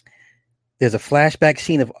 There's a flashback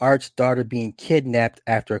scene of Art's daughter being kidnapped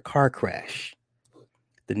after a car crash.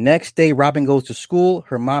 The next day, Robin goes to school.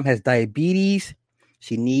 Her mom has diabetes.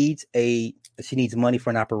 She needs money for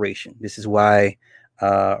an operation. This is why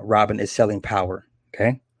Robin is selling power.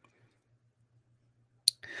 Okay.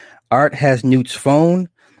 Art has Newt's phone.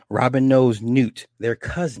 Robin knows Newt. They're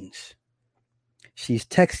cousins. She's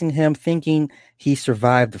texting him thinking he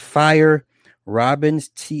survived the fire. Robin's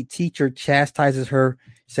teacher chastises her,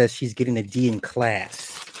 says she's getting a D in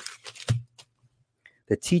class.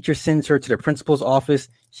 The teacher sends her to the principal's office.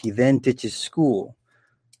 She then ditches school.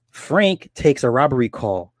 Frank takes a robbery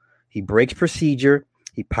call. He breaks procedure.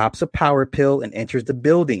 He pops a power pill and enters the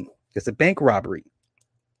building. It's a bank robbery.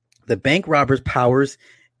 The bank robber's powers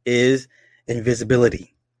is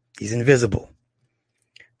invisibility. He's invisible.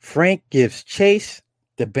 Frank gives chase.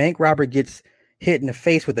 The bank robber gets hit in the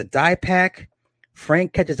face with a dye pack.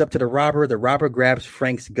 Frank catches up to the robber. The robber grabs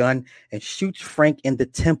Frank's gun and shoots Frank in the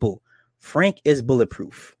temple. Frank is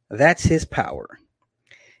bulletproof. That's his power.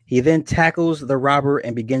 He then tackles the robber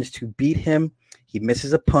and begins to beat him. He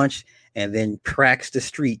misses a punch and then cracks the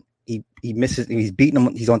street. He misses. He's beating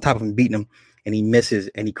him. He's on top of him, beating him, and he misses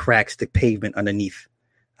and he cracks the pavement underneath,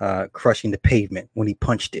 crushing the pavement when he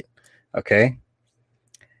punched it. Okay.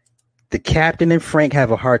 The captain and Frank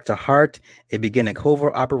have a heart-to-heart. They begin a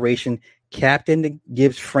covert operation. Captain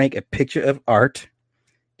gives Frank a picture of Art.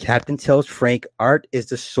 Captain tells Frank Art is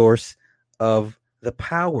the source of the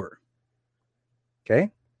power. Okay.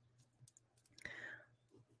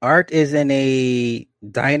 Art is in a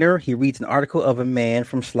diner. He reads an article of a man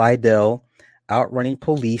from Slidell outrunning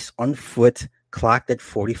police on foot, clocked at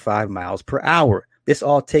 45 miles per hour. This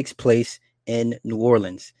all takes place in New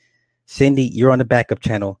Orleans. Cindy, you're on the backup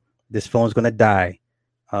channel. This phone's going to die.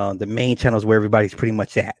 The main channel is where everybody's pretty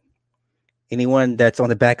much at. Anyone that's on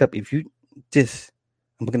the backup, I'm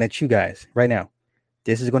looking at you guys right now.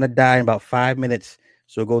 This is going to die in about 5 minutes.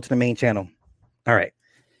 So go to the main channel. All right.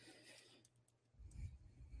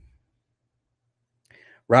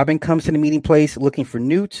 Robin comes to the meeting place looking for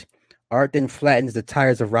Newt. Art then flattens the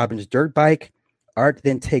tires of Robin's dirt bike. Art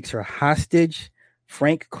then takes her hostage.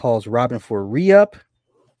 Frank calls Robin for a re-up.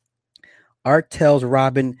 Art tells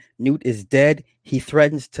Robin Newt is dead. He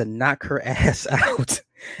threatens to knock her ass out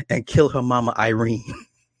and kill her mama Irene.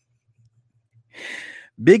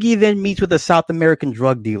 Biggie then meets with a South American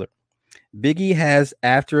drug dealer. Biggie has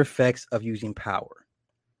after effects of using power.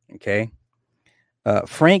 Okay.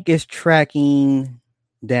 Frank is tracking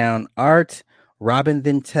down Art. Robin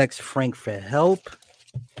then texts Frank for help.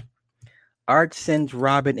 Art sends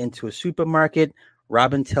Robin into a supermarket.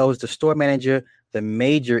 Robin tells the store manager the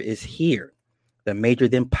major is here. The major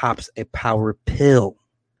then pops a power pill.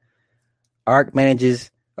 Art and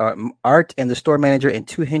the store manager and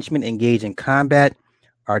two henchmen engage in combat.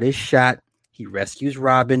 Art is shot. He rescues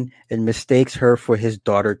Robin and mistakes her for his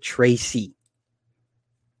daughter Tracy.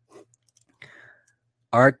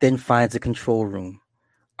 Art then finds a control room.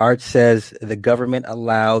 Art says the government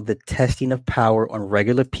allowed the testing of power on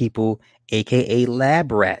regular people, aka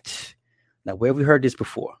lab rats. Now, where have we heard this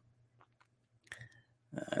before?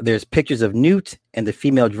 There's pictures of Newt and the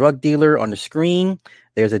female drug dealer on the screen.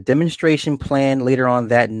 There's a demonstration plan later on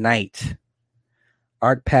that night.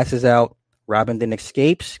 Art passes out. Robin then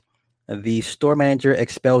escapes. The store manager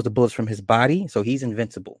expels the bullets from his body, so he's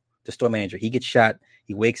invincible. The store manager, he gets shot.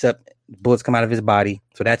 He wakes up. Bullets come out of his body.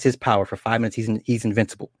 So that's his power. For 5 minutes, he's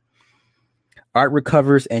invincible. Art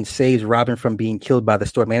recovers and saves Robin from being killed by the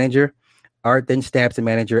store manager. Art then stabs the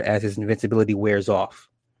manager as his invincibility wears off.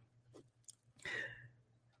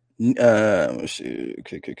 Okay,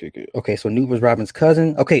 so Newt was Robin's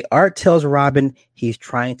cousin. Okay, Art tells Robin he's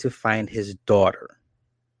trying to find his daughter.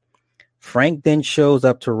 Frank then shows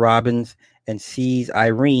up to Robin's and sees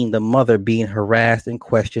Irene, the mother, being harassed and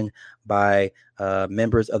questioned by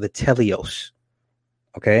members of the Telios.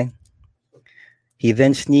 Okay. He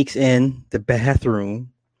then sneaks in the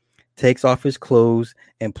bathroom, takes off his clothes,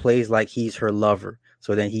 and plays like he's her lover.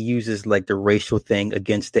 So then he uses like the racial thing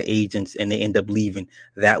against the agents and they end up leaving.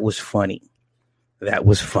 That was funny.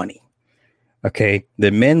 Okay.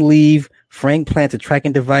 The men leave. Frank plants a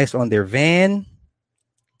tracking device on their van.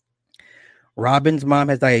 Robin's mom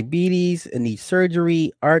has diabetes and needs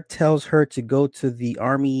surgery. Art tells her to go to the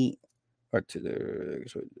army or to the.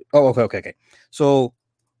 Oh, okay. So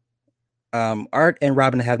Art and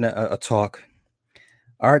Robin are having a talk.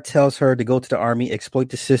 Art tells her to go to the army, exploit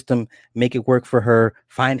the system, make it work for her,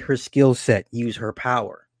 find her skill set, use her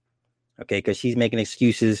power. Okay, because she's making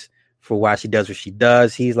excuses for why she does what she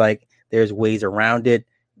does. He's like, there's ways around it.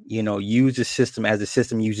 Use the system as the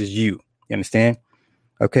system uses you. You understand?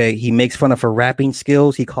 Okay, he makes fun of her rapping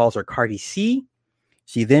skills. He calls her Cardi C.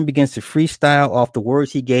 She then begins to freestyle off the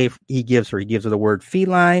words he gives her. He gives her the word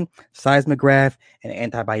feline, seismograph, and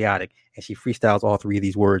antibiotic. And she freestyles all three of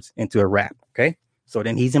these words into a rap. Okay, so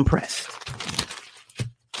then he's impressed.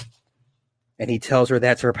 And he tells her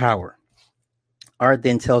that's her power. Art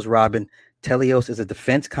then tells Robin Telios is a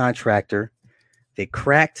defense contractor. They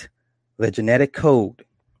cracked the genetic code.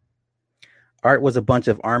 Art was a bunch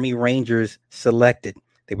of Army Rangers selected.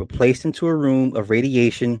 They were placed into a room of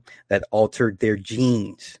radiation that altered their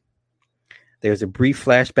genes. There's a brief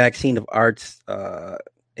flashback scene of Art's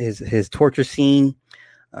his torture scene.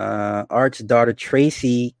 Art's daughter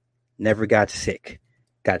Tracy never got sick,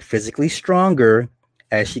 got physically stronger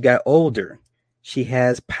as she got older. She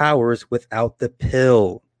has powers without the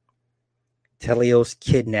pill. Telios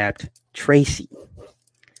kidnapped Tracy.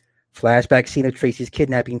 Flashback scene of Tracy's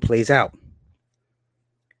kidnapping plays out.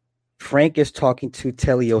 Frank is talking to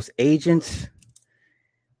Telios agents.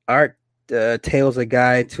 Art tails a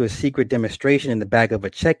guy to a secret demonstration in the back of a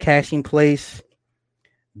check cashing place.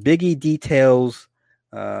 Biggie details.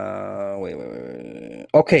 Okay,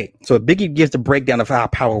 so Biggie gives the breakdown of how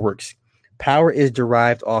power works. Power is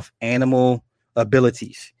derived off animal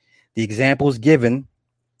abilities. The examples given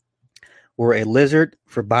were a lizard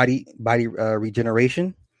for body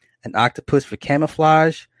regeneration, an octopus for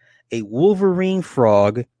camouflage, a wolverine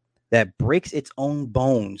frog that breaks its own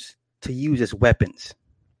bones to use as weapons.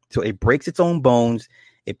 So it breaks its own bones,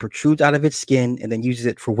 it protrudes out of its skin, and then uses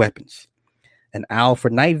it for weapons. An owl for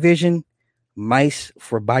night vision, mice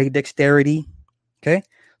for body dexterity. Okay,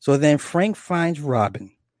 so then Frank finds Robin.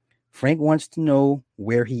 Frank wants to know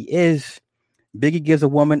where he is. Biggie gives a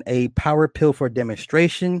woman a power pill for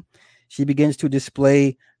demonstration. She begins to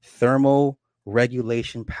display thermal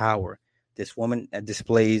regulation power. This woman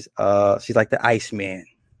displays, she's like the Iceman.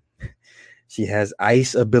 She has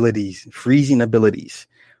ice abilities, freezing abilities,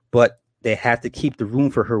 but they have to keep the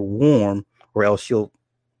room for her warm, or else she'll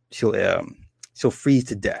freeze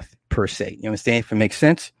to death, per se. You understand? If it makes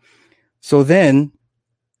sense. So then,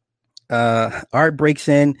 Art breaks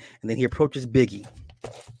in, and then he approaches Biggie.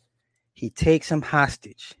 He takes him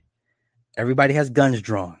hostage. Everybody has guns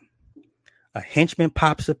drawn. A henchman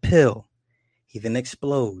pops a pill. He then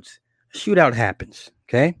explodes. A shootout happens.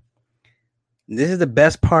 Okay. This is the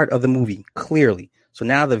best part of the movie, clearly. So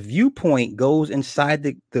now the viewpoint goes inside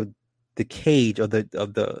the cage or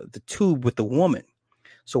the tube with the woman.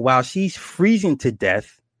 So while she's freezing to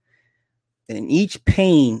death, in each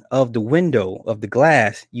pane of the window of the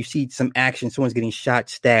glass, you see some action. Someone's getting shot,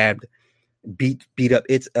 stabbed, beat up.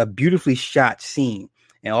 It's a beautifully shot scene.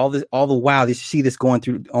 And all the while, you see this going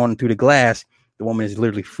through the glass. The woman is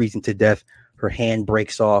literally freezing to death. Her hand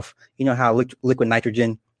breaks off. You know how liquid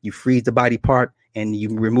nitrogen, you freeze the body part and you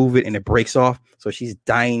remove it and it breaks off. So she's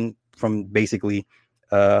dying from basically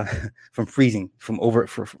from freezing,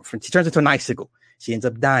 she turns into an icicle. She ends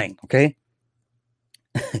up dying. Okay.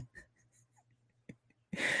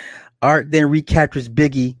 Art then recaptures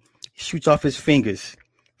Biggie, shoots off his fingers.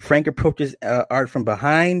 Frank approaches Art from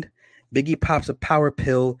behind. Biggie pops a power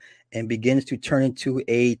pill and begins to turn into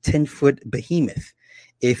a 10-foot behemoth.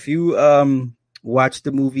 If you watched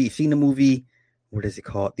the movie, seen the movie, what is it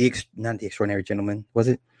called? Not The Extraordinary Gentleman, was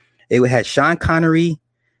it? It had Sean Connery.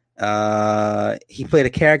 He played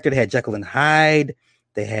a character. They had Jekyll and Hyde.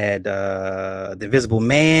 They had The Invisible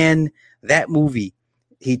Man. That movie,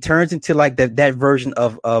 he turns into like that version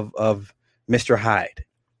of Mr. Hyde,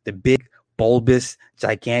 the big, bulbous,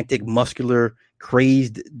 gigantic, muscular,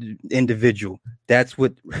 crazed individual. That's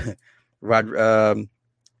what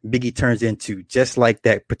Biggie turns into, just like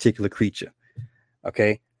that particular creature.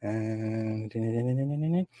 Okay.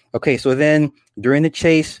 Okay, so then during the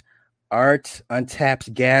chase, Art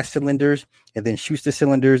untaps gas cylinders and then shoots the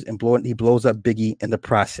cylinders and he blows up Biggie in the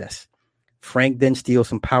process. Frank then steals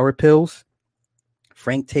some power pills.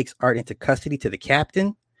 Frank takes Art into custody to the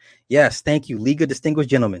captain. Yes, thank you, League of Distinguished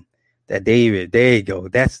Gentlemen. That David, there you go.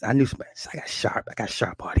 I knew somebody. I got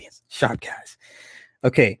sharp audience, sharp guys.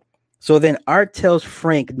 Okay, so then Art tells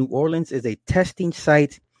Frank New Orleans is a testing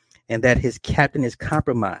site and that his captain is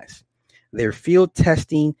compromised. They're field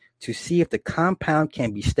testing to see if the compound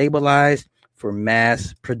can be stabilized for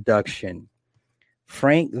mass production.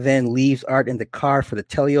 Frank then leaves Art in the car for the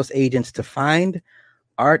Telios agents to find.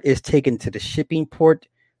 Art is taken to the shipping port,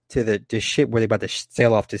 to the ship where they're about to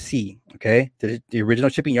sail off to sea. Okay, the original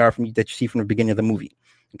shipping yard that you see from the beginning of the movie.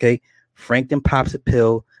 Okay. Frank then pops a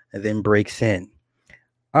pill and then breaks in.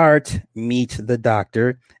 Art meets the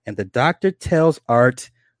doctor, and the doctor tells Art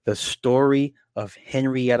the story of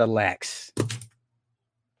Henrietta Lacks.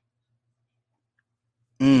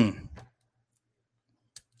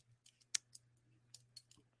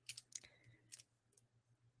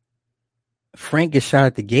 Frank gets shot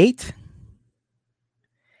at the gate.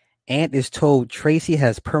 Ant is told Tracy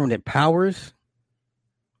has permanent powers.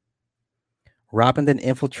 Robin then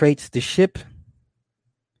infiltrates the ship.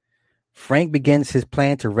 Frank begins his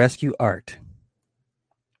plan to rescue Art.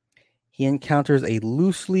 He encounters a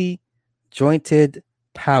loosely jointed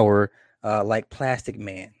power like Plastic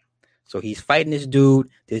Man. So he's fighting this dude.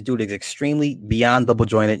 This dude is extremely beyond double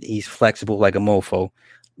jointed. He's flexible like a mofo.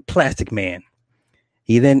 Plastic Man.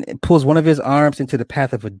 He then pulls one of his arms into the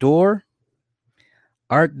path of a door.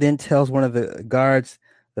 Art then tells one of the guards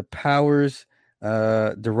the powers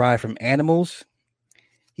derived from animals.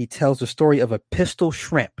 He tells the story of a pistol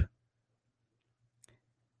shrimp.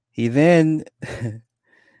 He then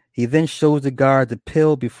shows the guard the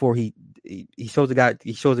pill before he shows the guard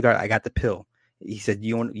I got the pill. He said,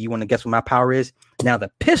 you want to guess what my power is? Now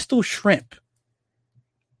the pistol shrimp.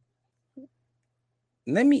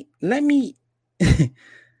 Let me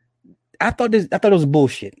I thought it was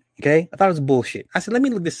bullshit. Okay? I thought it was bullshit. I said, let me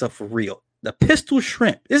look this up for real. The pistol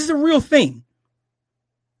shrimp. This is a real thing.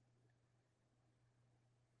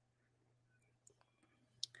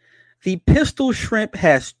 The pistol shrimp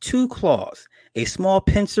has 2 claws, a small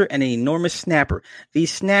pincer, and an enormous snapper. The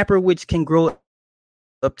snapper, which can grow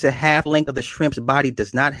up to half length of the shrimp's body,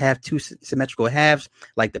 does not have 2 symmetrical halves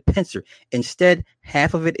like the pincer. Instead,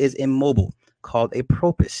 half of it is immobile, called a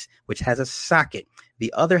propus, which has a socket.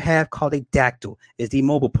 The other half, called a dactyl, is the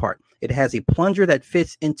mobile part. It has a plunger that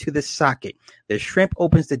fits into the socket. The shrimp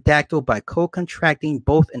opens the dactyl by co-contracting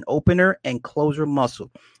both an opener and closer muscle.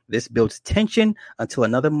 This builds tension until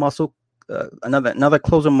another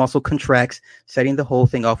closer muscle contracts, setting the whole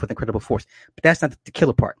thing off with incredible force. But that's not the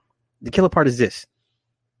killer part. The killer part is this.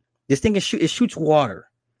 This thing it shoots water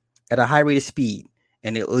at a high rate of speed,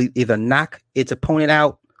 and it'll either knock its opponent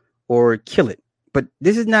out or kill it. But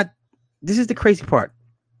this is the crazy part.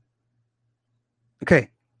 Okay.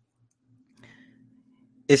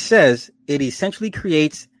 It says it essentially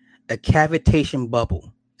creates a cavitation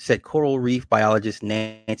bubble, said coral reef biologist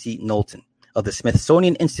Nancy Knowlton of the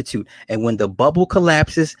Smithsonian Institute. And when the bubble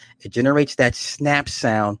collapses, it generates that snap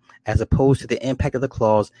sound as opposed to the impact of the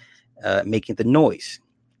claws making the noise.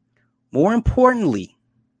 More importantly,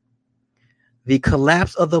 the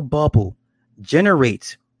collapse of the bubble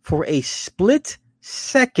generates for a split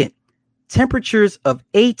second temperatures of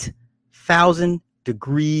 8,000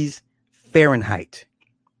 degrees Fahrenheit,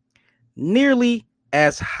 nearly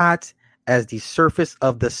as hot as the surface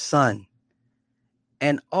of the sun,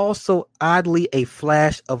 and also oddly a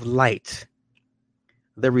flash of light.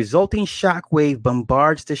 The resulting shock wave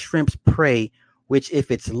bombards the shrimp's prey, which,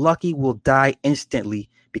 if it's lucky, will die instantly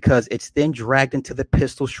because it's then dragged into the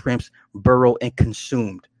pistol shrimp's burrow and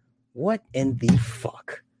consumed. What in the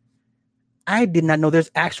fuck? I did not know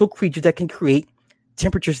there's actual creatures that can create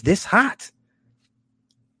temperatures this hot.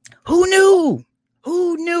 Who knew?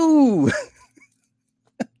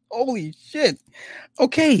 Holy shit.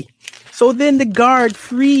 Okay, so then the guard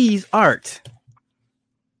frees Art.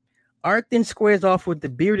 Art then squares off with the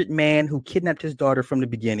bearded man who kidnapped his daughter from the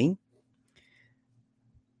beginning.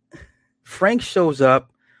 Frank shows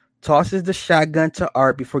up, tosses the shotgun to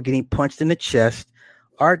Art before getting punched in the chest.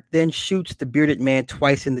 Art then shoots the bearded man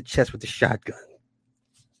twice in the chest with the shotgun.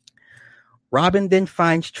 Robin then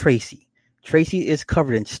finds Tracy. Tracy is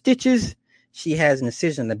covered in stitches. She has an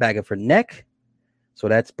incision in the back of her neck, so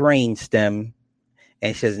that's brain stem,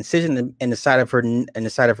 and she has an incision in the side of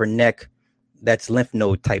her neck. That's lymph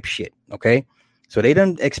node type shit. Okay, so they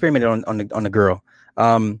done experimented on the girl.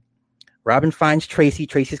 Robin finds Tracy.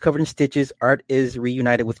 Tracy's covered in stitches. Art is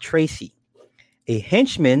reunited with Tracy. A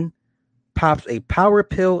henchman pops a power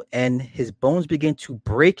pill, and his bones begin to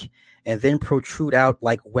break and then protrude out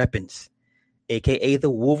like weapons, aka the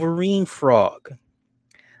Wolverine frog.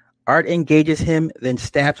 Art engages him, then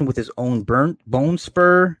stabs him with his own bone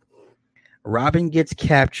spur. Robin gets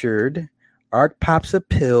captured. Art pops a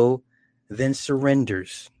pill, then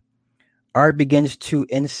surrenders. Art begins to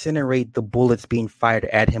incinerate the bullets being fired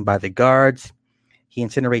at him by the guards. He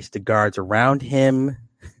incinerates the guards around him.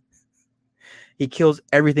 He kills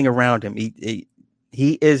everything around him. He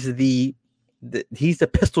is he's the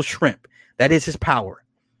pistol shrimp. That is his power.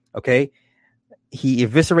 Okay. He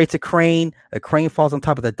eviscerates a crane. A crane falls on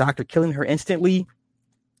top of the doctor, killing her instantly.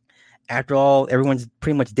 After all, everyone's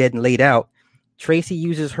pretty much dead and laid out. Tracy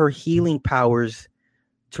uses her healing powers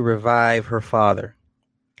to revive her father,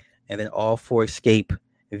 and then all four escape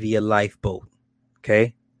via lifeboat.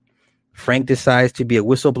 Okay. Frank decides to be a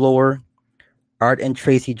whistleblower. Art and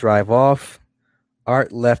Tracy drive off.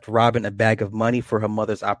 Art left Robin a bag of money for her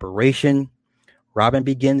mother's operation. Robin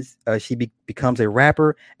becomes a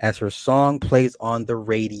rapper as her song plays on the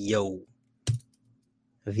radio.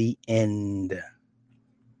 The end.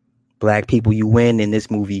 Black people, you win in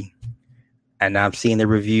this movie. And I'm seeing the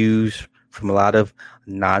reviews from a lot of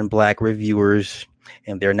non-black reviewers,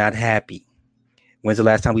 and they're not happy. When's the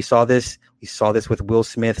last time we saw this? We saw this with Will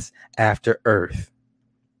Smith's After Earth.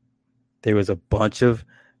 There was a bunch of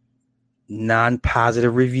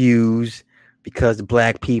non-positive reviews because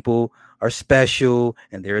black people are special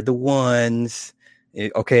and they're the ones,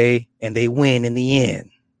 okay, and they win in the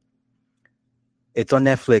end. It's on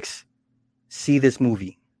Netflix. See this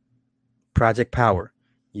movie, Project Power.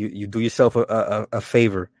 You do yourself a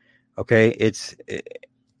favor, okay?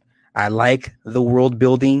 I like the world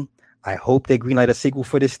building. I hope they greenlight a sequel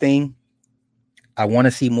for this thing. I want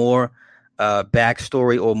to see more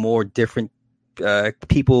backstory or more different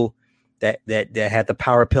people that had the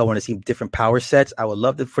power pill. I want to see different power sets. I would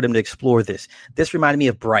love for them to explore this. This reminded me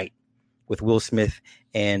of Bright with Will Smith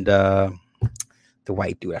and the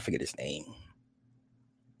white dude. I forget his name.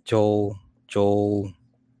 Joel,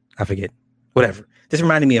 I forget. Whatever. This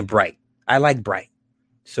reminded me of Bright. I like Bright.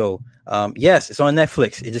 So, yes, it's on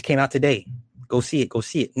Netflix. It just came out today. Go see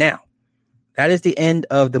it. Now, that is the end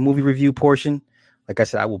of the movie review portion. Like I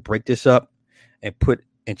said, I will break this up and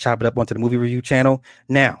chop it up onto the movie review channel.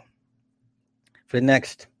 Now, for the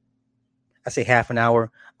next, I say half an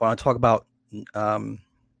hour, I want to talk about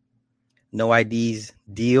No ID's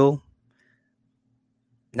deal.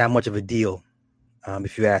 Not much of a deal,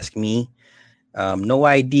 if you ask me. No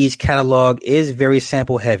ID's catalog is very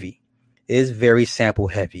sample heavy.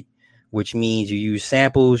 Which means you use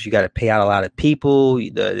samples, you got to pay out a lot of people.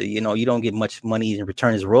 You don't get much money in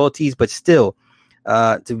return as royalties, but still,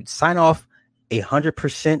 to sign off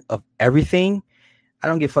 100% of everything, I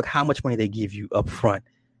don't give a fuck how much money they give you up front.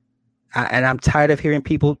 And I'm tired of hearing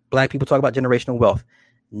black people talk about generational wealth.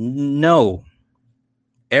 No.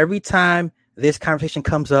 Every time this conversation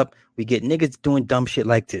comes up, we get niggas doing dumb shit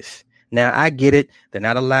like this. Now, I get it. They're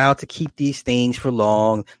not allowed to keep these things for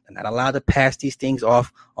long. They're not allowed to pass these things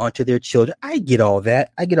off onto their children. I get all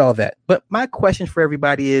that. But my question for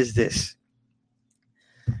everybody is this.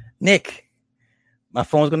 Nick, my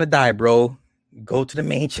phone's going to die, bro. Go to the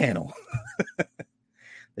main channel.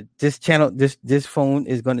 This phone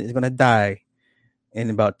is going to die in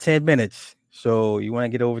about 10 minutes. So you want to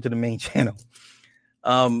get over to the main channel.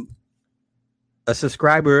 A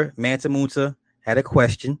subscriber, Manta Munta, had a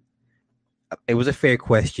question. It was a fair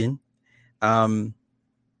question. Would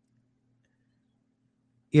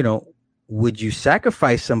you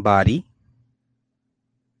sacrifice somebody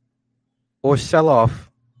or sell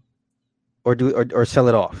off or sell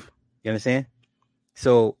it off? You understand?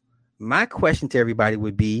 So my question to everybody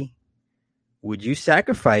would be, would you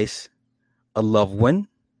sacrifice a loved one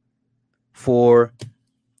for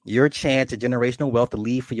your chance at generational wealth to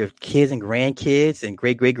leave for your kids and grandkids and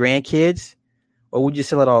great-great-grandkids? Or would you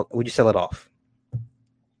sell it all? Would you sell it off?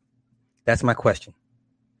 That's my question.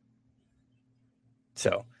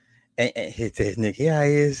 So, and Nick, yeah,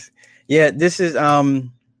 he is. Yeah, this is a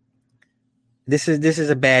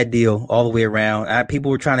bad deal all the way around.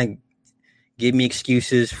 People were trying to give me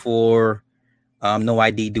excuses for No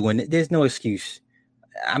ID doing it. There's no excuse.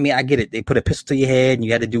 I mean, I get it. They put a pistol to your head and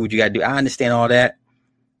you had to do what you got to do. I understand all that,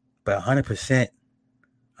 but 100%.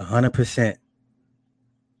 100%.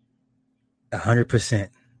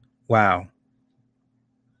 Wow.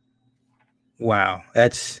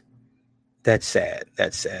 That's sad.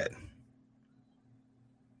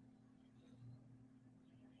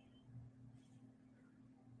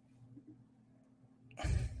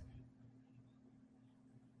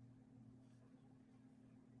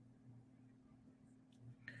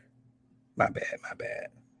 My bad.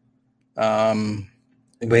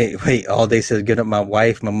 Wait. All day says get up my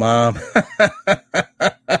wife, my mom.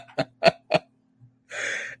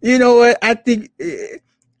 You know what? I think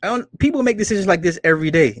people make decisions like this every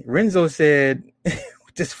day. Renzo said,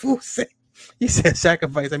 this fool said, he said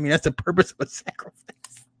sacrifice. I mean, that's the purpose of a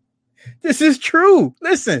sacrifice. This is true.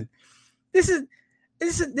 Listen, this is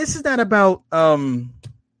not about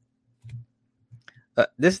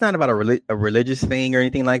this is not about a religious thing or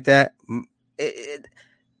anything like that.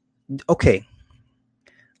 Okay,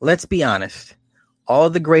 let's be honest. All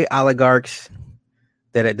the great oligarchs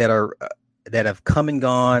that have come and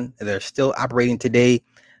gone, that are still operating today,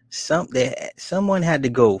 someone had to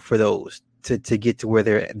go for those to get to where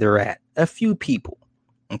they're at. A few people,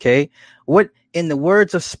 Okay. What, in the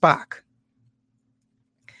words of Spock,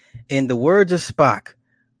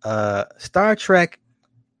 Star Trek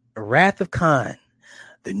Wrath of Khan,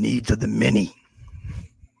 the needs of the many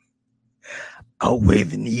outweigh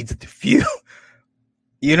the needs of the few.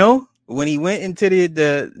 You know, when he went into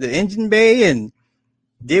the engine bay and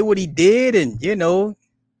did what he did, and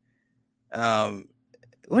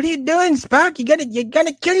what are you doing, Spock? You're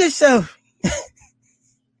gonna kill yourself.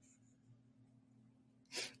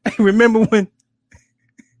 I remember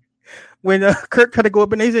when Kirk tried to go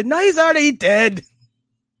up and he said, "No, he's already dead.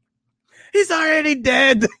 He's already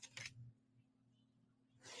dead."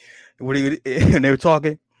 What are you? And they were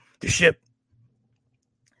talking the ship.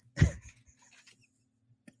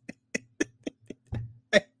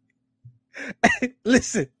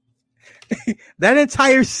 Listen, that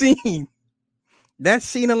entire scene,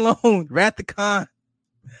 alone, Wrath of Khan.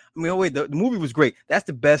 I mean, wait, the movie was great. That's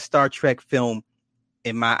the best Star Trek film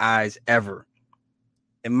in my eyes ever.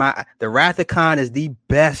 The Wrath of Khan is the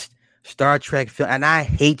best Star Trek film, and I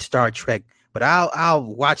hate Star Trek, but I'll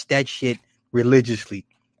watch that shit religiously.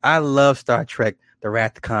 I love Star Trek, The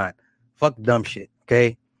Wrath of Khan. Fuck dumb shit,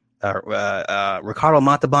 okay? Ricardo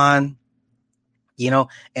Montalban,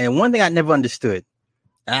 and one thing I never understood,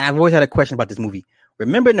 I've always had a question about this movie.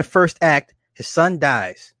 Remember in the first act, his son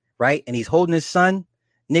dies, right? And he's holding his son.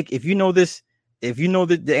 Nick, if you know this, if you know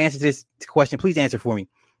the answer to this question, please answer for me.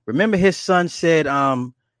 Remember his son said,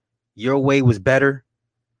 your way was better.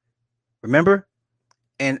 Remember?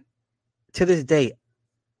 And to this day,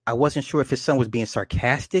 I wasn't sure if his son was being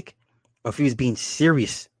sarcastic or if he was being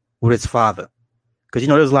serious with his father. Because,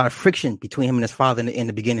 there's a lot of friction between him and his father in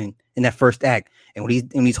the beginning, in that first act. And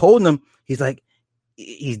when he's holding him, he's like,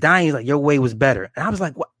 he's dying. He's like, your way was better. And I was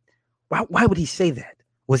like, what? Why would he say that?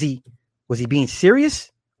 Was he being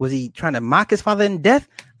serious? Was he trying to mock his father in death?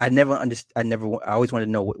 I never understood. I always wanted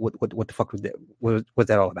to know what the fuck was that? What was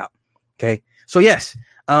that all about? Okay. So yes,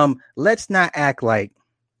 let's not act like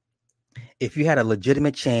if you had a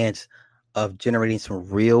legitimate chance of generating some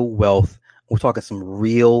real wealth, we're talking some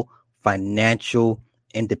real financial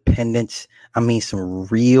independence. I mean, some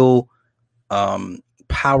real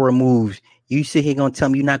power moves. You sit here gonna tell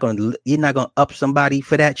me you're not gonna up somebody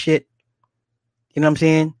for that shit? You know what I'm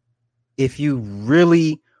saying? If you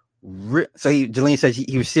really, Jalene says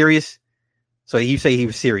he was serious. So you say he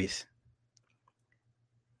was serious.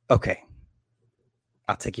 Okay.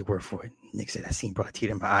 I'll take your word for it. Nick said that scene brought a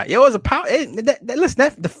tear in my eye. It was a power.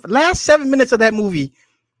 Listen, the last 7 minutes of that movie,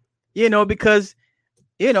 because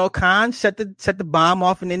Khan set the bomb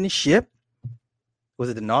off and in the ship. Was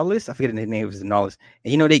it the Nautilus? I forget the name. It was the Nautilus.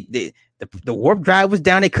 And the warp drive was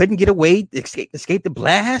down. They couldn't get away. Escape the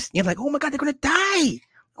blast. You're like, oh my god, they're gonna die.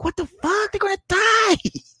 What the fuck? They're gonna die.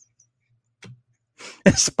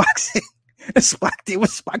 And Spock did what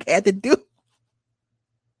Spock had to do.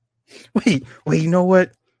 Wait, you know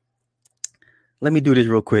what? Let me do this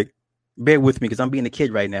real quick. Bear with me because I'm being a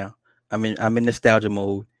kid right now. I'm in nostalgia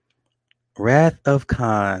mode. Wrath of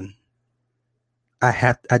Khan.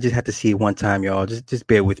 I just have to see it one time, y'all. Just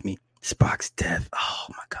bear with me. Spock's death. Oh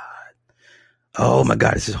my god. Oh my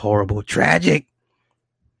god, this is horrible. Tragic.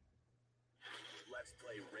 Let's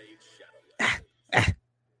play Raid Shadow.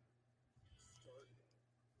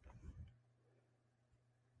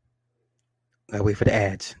 Gotta wait for the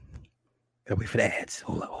ads.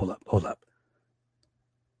 Hold up.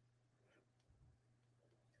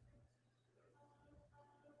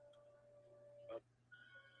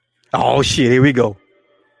 Oh shit, here we go.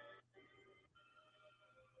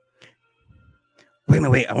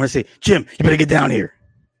 Wait. I want to say, Jim, you better get down here.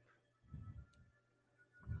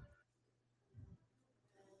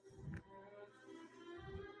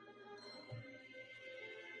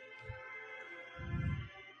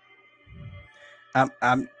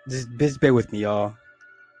 I'm just bear with me, y'all.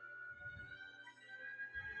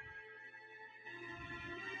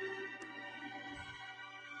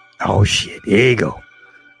 Oh shit, here you go.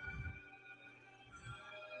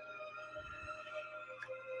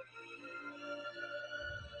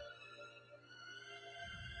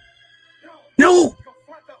 No!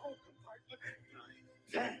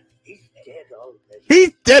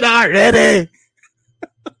 He's dead already.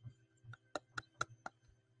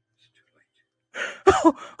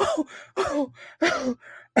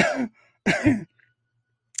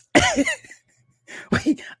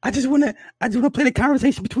 Wait, I just wanna play the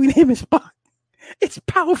conversation between him and Spock. It's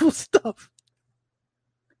powerful stuff.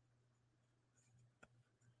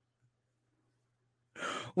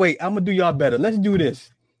 Wait, I'm gonna do y'all better. Let's do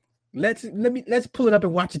this. Let's pull it up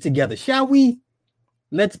and watch it together, shall we?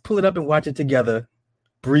 Let's pull it up and watch it together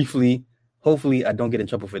briefly. Hopefully, I don't get in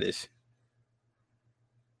trouble for this.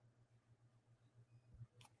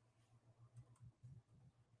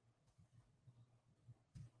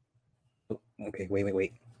 Okay,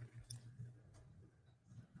 wait.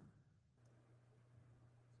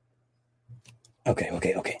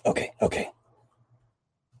 Okay.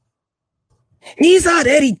 He's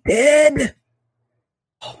already dead.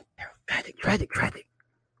 Oh, tragic.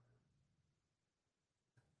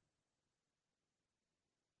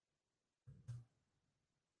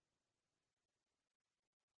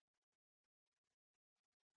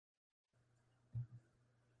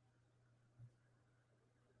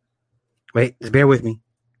 Wait, just bear with me.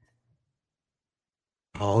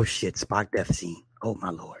 Oh shit, Spock death scene. Oh my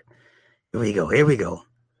lord. Here we go.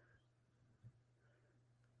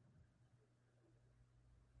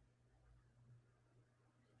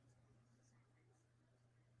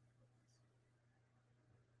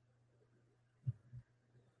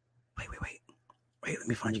 Wait, let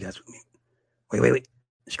me find you guys with me. Wait.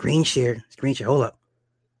 Screen share. Hold up.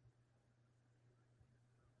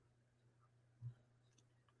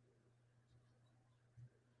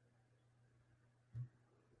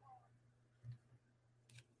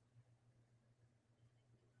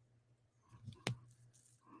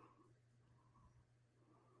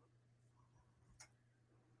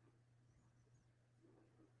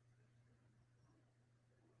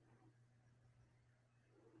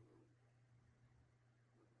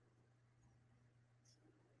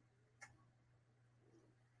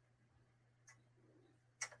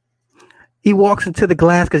 He walks into the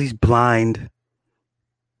glass because he's blind.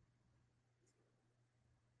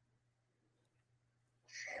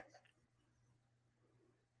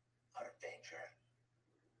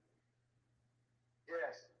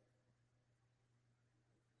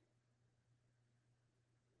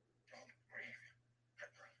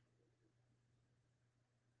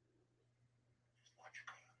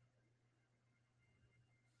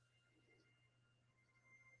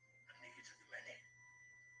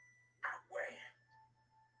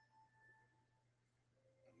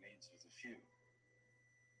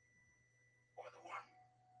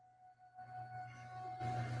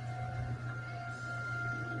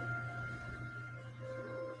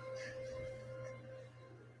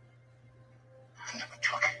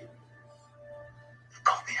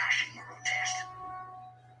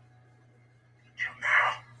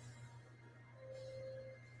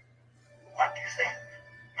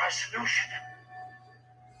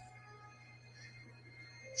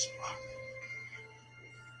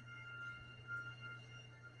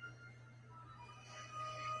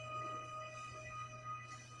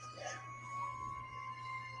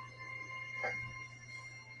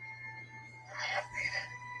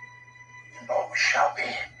 Shall be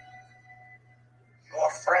your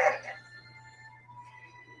friend.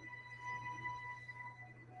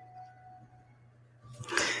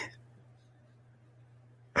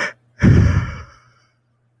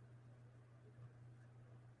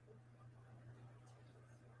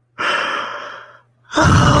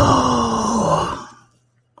 Oh,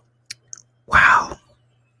 wow.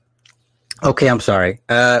 Okay, I'm sorry.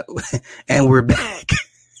 And we're back.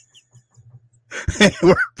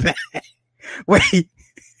 We're back. Wait.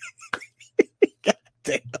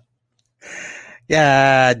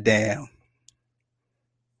 God damn.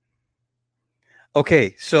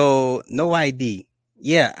 Okay, so no ID.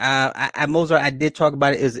 Yeah, Mozart. I did talk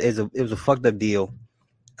about it. It was a fucked up deal.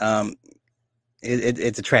 Um,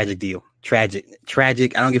 it's a tragic deal. Tragic.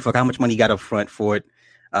 I don't give a fuck how much money you got up front for it.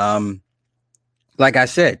 Um, like I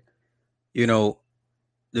said, you know,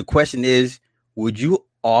 the question is, would you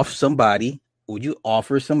off somebody? Would you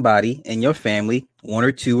offer somebody in your family, one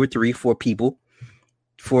or two or three, four people,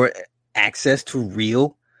 for access to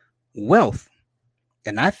real wealth?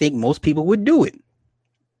 And I think most people would do it.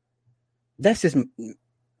 That's just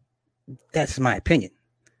that's my opinion.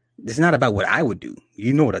 It's not about what I would do.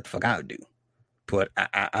 You know what the fuck I would do. But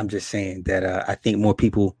I'm just saying that I think more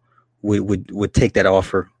people would take that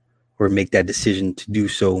offer or make that decision to do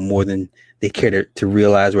so more than they care to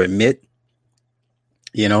realize or admit.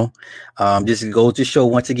 You know, just goes to show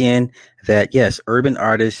once again that yes, urban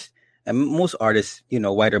artists and most artists, you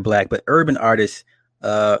know, white or black, but urban artists,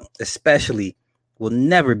 especially, will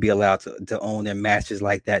never be allowed to own their masters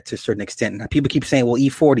like that to a certain extent. Now, people keep saying, well,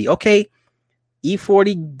 E40, okay,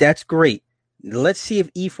 E40, that's great. Let's see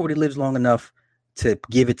if E40 lives long enough to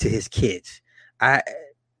give it to his kids.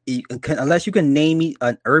 Unless you can name me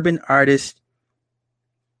an urban artist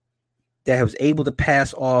that was able to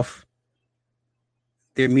pass off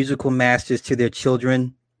their musical masters to their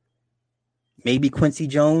children, maybe Quincy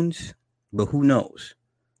Jones, but who knows?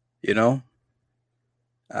 You know?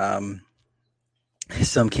 Um,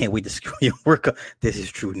 some can't wait to screw your work up. This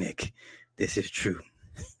is true, Nick. This is true.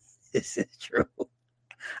 This is true.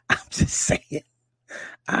 I'm just saying.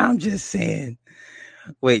 I'm just saying.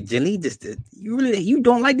 Wait, Jelly, you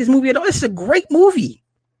don't like this movie at all? It's a great movie.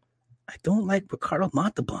 I don't like Ricardo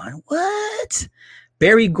Montalban. What?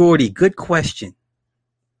 Barry Gordy, good question.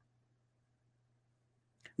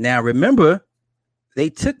 Now remember, they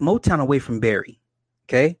took Motown away from Barry.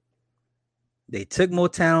 Okay, they took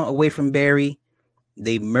Motown away from Barry.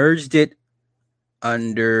 They merged it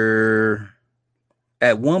under.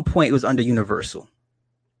 At one point, it was under Universal.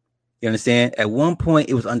 You understand? At one point,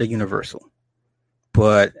 it was under Universal,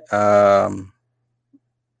 but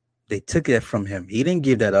they took it from him. He didn't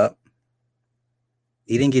give that up.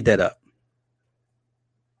 He didn't get that up.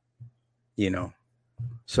 You know,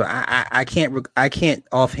 so I can't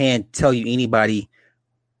offhand tell you anybody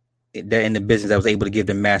that in the business that was able to give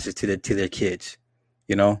the masters to their kids.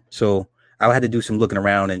 You know, so I had to do some looking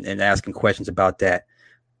around and asking questions about that.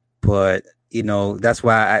 But you know, that's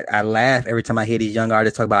why I laugh every time I hear these young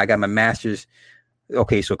artists talk about I got my masters.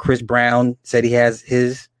 Okay, so Chris Brown said he has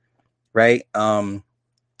his, right?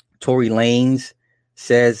 Tory Lanez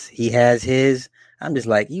says he has his. I'm just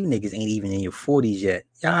like, you niggas ain't even in your 40s yet.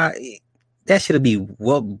 Y'all, that should be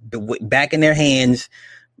back in their hands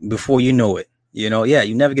before you know it. You know, yeah,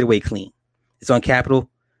 you never get away clean. It's on Capitol.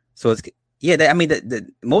 So it's, yeah, the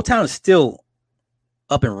Motown is still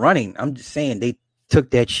up and running. I'm just saying they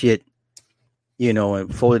took that shit, you know,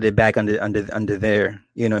 and folded it back under there,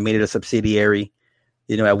 you know, made it a subsidiary.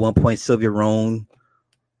 You know, at one point, Sylvia Rhone,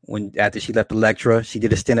 after she left Elektra, she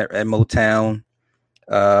did a stint at Motown.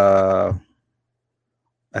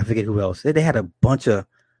 I forget who else. They had a bunch of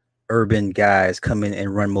urban guys come in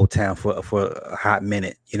and run Motown for a hot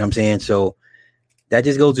minute. You know what I'm saying? So that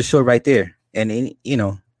just goes to show right there. And you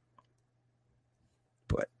know,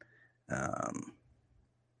 but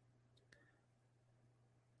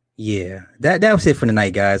yeah, that was it for the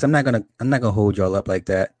night, guys. I'm not gonna hold y'all up like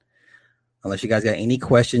that, unless you guys got any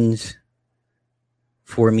questions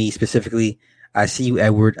for me specifically. I see you,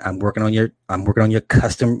 Edward. I'm working on your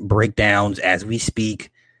custom breakdowns as we speak,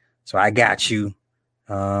 so I got you.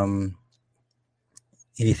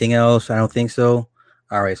 Anything else? I don't think so.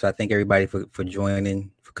 All right, so I thank everybody for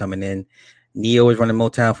joining, for coming in. Neo was running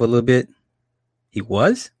Motown for a little bit. He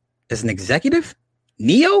was as an executive.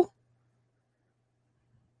 Neo.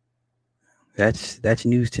 That's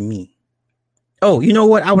news to me. Oh, you know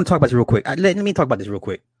what? I want to talk about this real quick. Let me talk about this real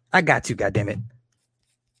quick. I got to, goddammit.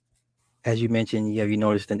 As you mentioned, you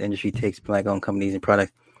noticed that the industry takes black-owned companies and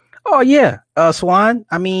products. Oh yeah, Swan.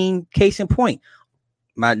 I mean, case in point.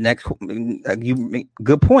 My next,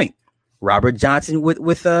 good point. Robert Johnson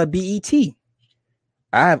with BET.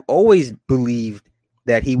 I have always believed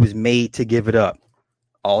that he was made to give it up.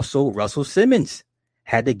 Also, Russell Simmons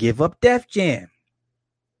had to give up Def Jam.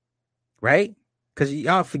 Right? Because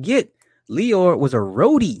y'all forget, Leor was a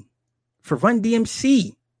roadie for Run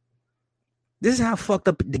DMC. This is how fucked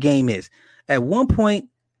up the game is. At one point,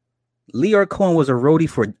 Leor Cohen was a roadie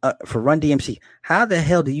for Run DMC. How the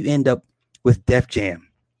hell do you end up with Def Jam?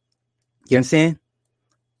 You understand?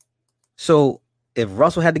 So if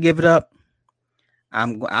Russell had to give it up,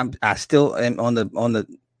 I still am on the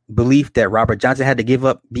belief that Robert Johnson had to give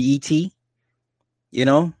up BET. You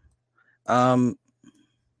know, and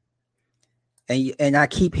I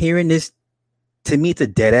keep hearing this. To me, it's a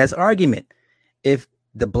dead ass argument. If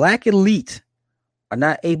the black elite are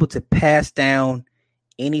not able to pass down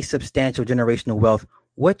any substantial generational wealth,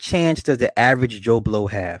 what chance does the average Joe Blow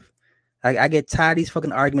have? I get tired of these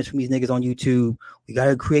fucking arguments from these niggas on YouTube. We got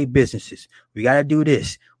to create businesses. We got to do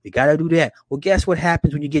this. We got to do that. Well, guess what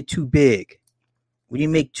happens when you get too big? When you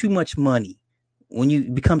make too much money? When you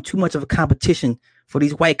become too much of a competition for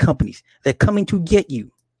these white companies? They're coming to get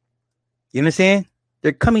you. You understand?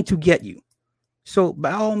 They're coming to get you. So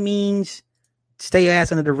by all means, stay your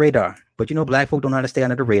ass under the radar. But you know, black folk don't know how to stay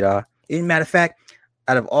under the radar. As a matter of fact,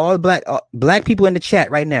 out of all black people in the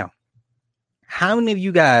chat right now, how many of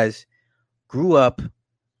you guys grew up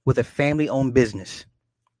with a family-owned business?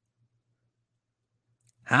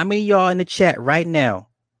 How many of y'all in the chat right now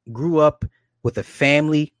grew up with a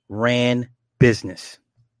family-ran business?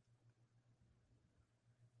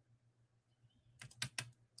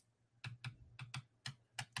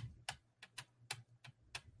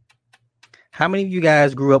 How many of you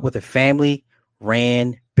guys grew up with a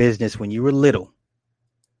family-ran business when you were little?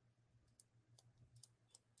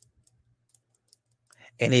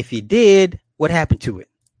 And if you did, what happened to it?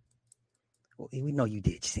 Well, we know you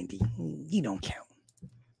did, Cindy. You don't count.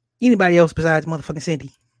 Anybody else besides motherfucking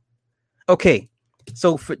Cindy? Okay,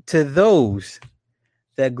 so to those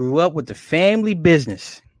that grew up with the family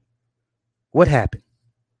business, what happened?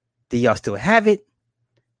 Did y'all still have it?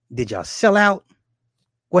 Did y'all sell out?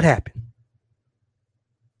 What happened?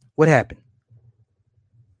 What happened?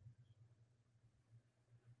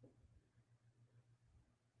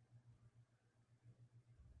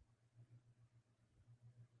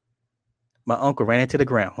 My uncle ran into the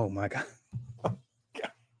ground. Oh my God.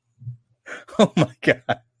 Oh my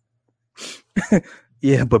God.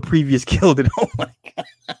 Yeah, but previous killed it. Oh my God.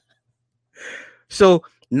 So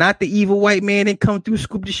not the evil white man didn't come through,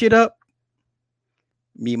 scoop the shit up.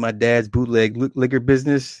 Me and my dad's bootleg liquor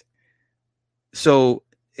business. So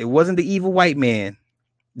it wasn't the evil white man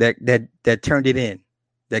that turned it in,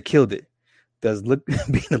 that killed it. Does look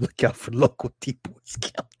being a lookout for local people.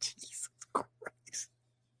 Jesus Christ.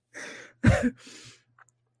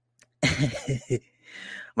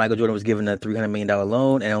 Michael Jordan was given a $300 million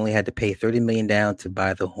loan and only had to pay $30 million down to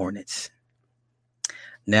buy the Hornets.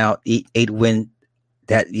 Now, 8-win.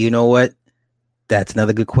 That, you know what? That's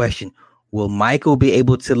another good question. Will Michael be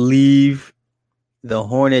able to leave the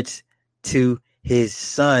Hornets to his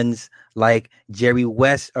sons like Jerry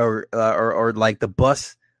West or like the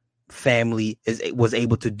Buss family was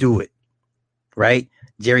able to do it? Right?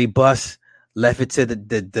 Jerry Buss left it to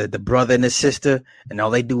the brother and the sister, and all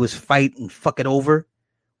they do is fight and fuck it over.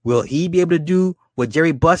 Will he be able to do what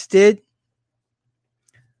Jerry Buss did?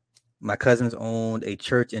 My cousins owned a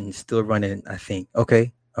church and still running, I think.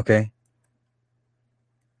 Okay.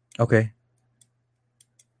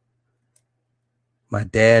 My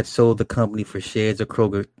dad sold the company for shares of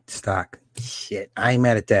Kroger stock. Shit, I ain't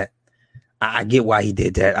mad at that. I get why he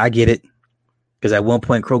did that. I get it. Because at one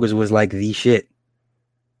point, Kroger's was like the shit.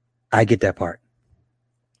 I get that part.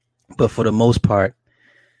 But for the most part,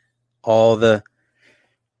 all the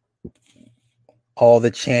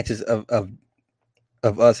chances of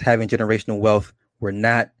us having generational wealth were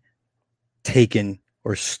not taken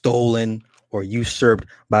or stolen or usurped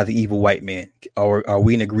by the evil white man. Are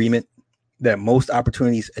we in agreement that most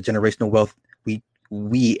opportunities at generational wealth,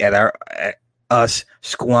 we at us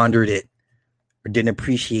squandered it or didn't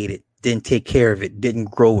appreciate it, didn't take care of it, didn't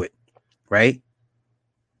grow it, right?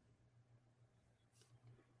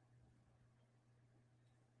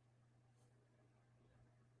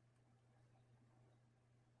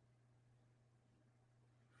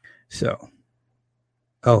 So,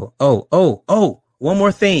 one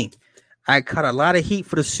more thing. I caught a lot of heat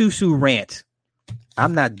for the Susu rant.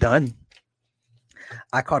 I'm not done.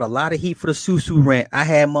 I caught a lot of heat for the Susu rant. I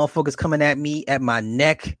had motherfuckers coming at me at my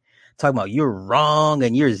neck, talking about you're wrong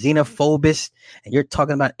and you're xenophobist and you're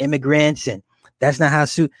talking about immigrants and that's not how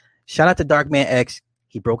Shout out to Darkman X.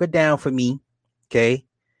 He broke it down for me. Okay.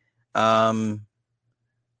 Everyone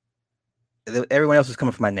else was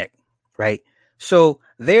coming for my neck, right? So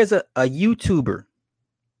there's a YouTuber.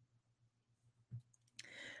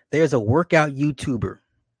 There's a workout YouTuber.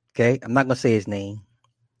 Okay. I'm not going to say his name.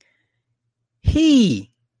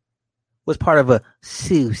 He was part of a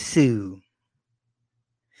Susu.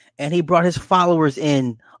 And he brought his followers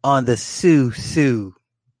in on the Susu.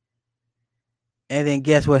 And then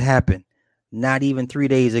guess what happened? Not even 3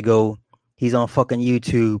 days ago, he's on fucking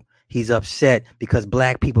YouTube. He's upset because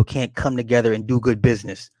black people can't come together and do good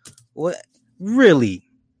business. What? Really?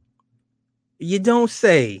 You don't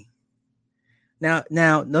say. Now,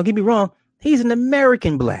 don't get me wrong. He's an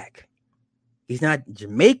American black. He's not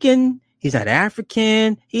Jamaican. He's not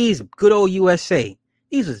African. He's good old USA.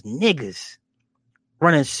 These was niggas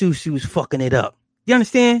running Susu's fucking it up. You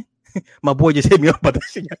understand? My boy just hit me up about that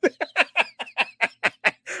shit.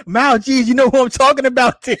 Mal, geez, you know who I'm talking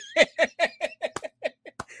about? That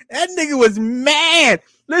nigga was mad.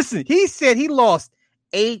 Listen, he said he lost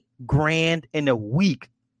 $8,000 in a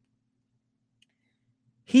week.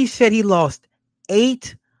 He said he lost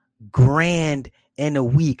 $8,000 in a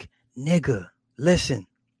week. Nigga, listen.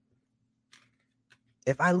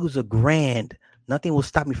 If I lose $1,000, nothing will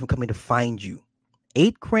stop me from coming to find you.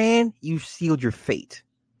 $8,000, you sealed your fate.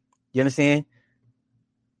 You understand?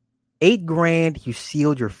 $8,000, you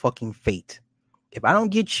sealed your fucking fate. If I don't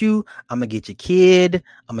get you, I'm gonna get your kid.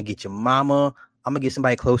 I'm gonna get your mama. I'm gonna get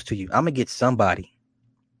somebody close to you. I'm gonna get somebody.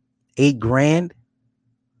 $8,000?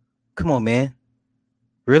 Come on, man.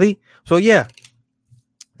 Really? So yeah,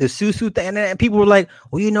 the Susu thing, and people were like,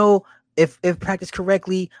 well, you know, if practiced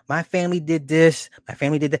correctly, my family did this, my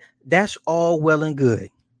family did that. That's all well and good.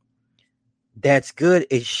 That's good.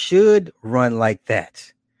 It should run like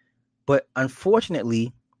that. But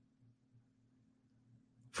unfortunately,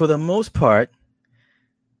 for the most part,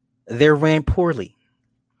 they're ran poorly.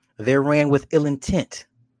 They're ran with ill intent.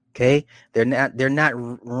 Okay, they're not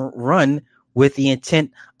run with the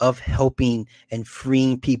intent of helping and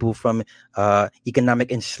freeing people from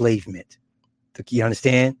economic enslavement. You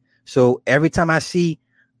understand? So every time I see,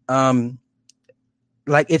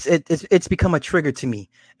 like it's become a trigger to me.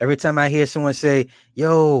 Every time I hear someone say,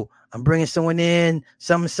 "Yo, I'm bringing someone in,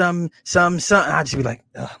 some," I just be like,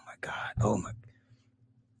 "Oh my god, oh my,"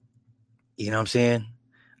 you know what I'm saying?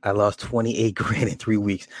 I lost 28 grand in 3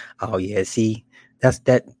 weeks. Oh yeah, see, that's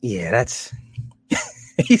that. Yeah, that's.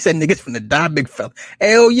 He said niggas from the die, big fella.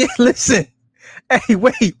 Hell yeah, listen. Hey,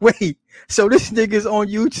 wait. So this nigga's on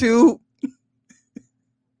YouTube.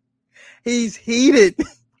 He's heated.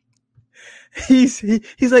 He's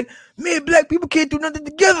like, man, black people can't do nothing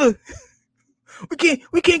together. We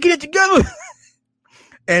can't get it together.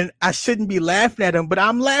 And I shouldn't be laughing at him, but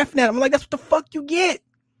I'm laughing at him. I'm like, that's what the fuck you get.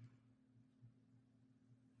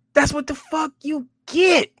 That's what the fuck you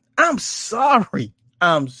get. I'm sorry.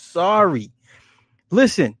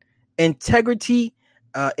 Listen, integrity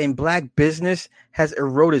in black business has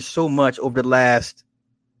eroded so much over the last,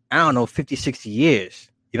 I don't know, 50, 60 years.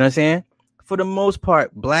 You know what I'm saying? For the most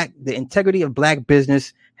part, the integrity of black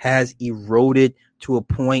business has eroded to a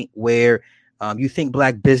point where you think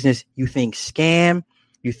black business, you think scam,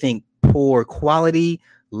 you think poor quality,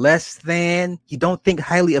 less than, you don't think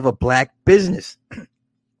highly of a black business.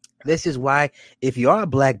 This is why if you are a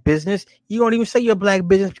black business, you don't even say you're a black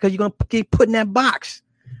business because you're going to get put in that box,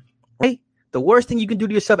 right? The worst thing you can do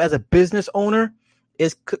to yourself as a business owner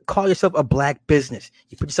is call yourself a black business.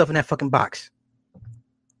 You put yourself in that fucking box.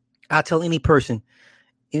 I'll tell any person,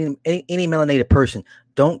 any melanated person,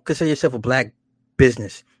 don't consider yourself a black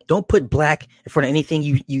business. Don't put black in front of anything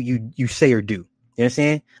you say or do. You know what I'm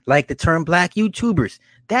saying? Like the term black YouTubers.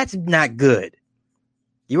 That's not good.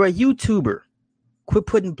 You're a YouTuber. Quit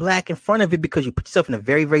putting black in front of it because you put yourself in a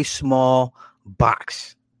very, very small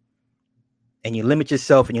box. And you limit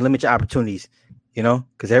yourself and you limit your opportunities. You know?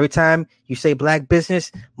 Because every time you say black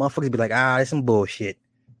business, motherfuckers be like, it's some bullshit.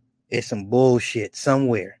 It's some bullshit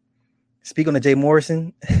somewhere. Speaking of Jay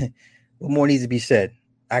Morrison, what more needs to be said?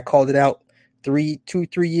 I called it out 3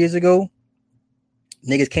 years ago.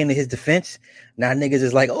 Niggas came to his defense. Now niggas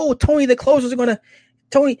is like, oh, Tony the closers are gonna.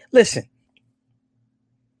 Tony, listen.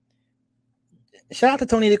 Shout out to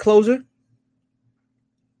Tony the closer.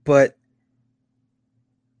 But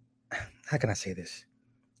how can I say this?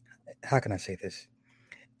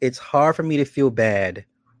 It's hard for me to feel bad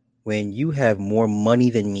when you have more money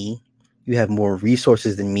than me, you have more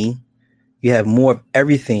resources than me, you have more of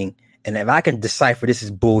everything. And if I can decipher this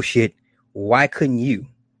is bullshit, why couldn't you?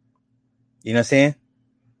 You know what I'm saying?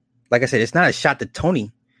 Like I said, it's not a shot to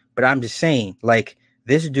Tony, but I'm just saying, like,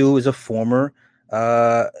 this dude is a former,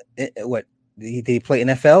 did he play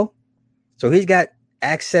NFL? So he's got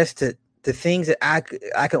access to things that I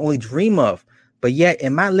can only dream of. But yet,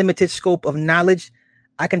 in my limited scope of knowledge,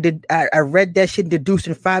 I read that shit and deduced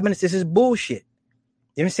in 5 minutes. This is bullshit.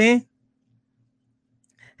 You know what I'm saying?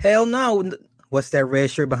 Hell no. What's that red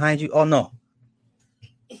shirt behind you? Oh, no.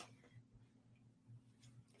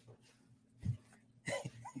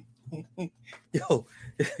 Yo,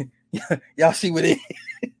 y'all see what it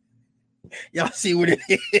is? Y'all see what it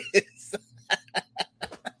is?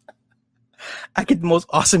 I get the most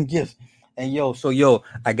awesome gifts. And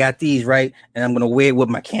I got these, right? And I'm going to wear it with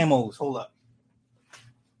my camos. Hold up.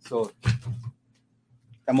 So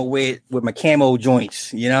I'm going to wear it with my camo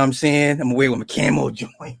joints. You know what I'm saying? I'm going to wear it with my camo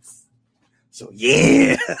joints. So,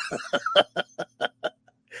 yeah.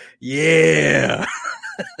 Yeah.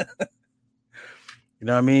 You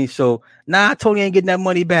know what I mean? So, Tony ain't getting that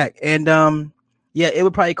money back. And, it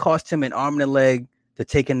would probably cost him an arm and a leg to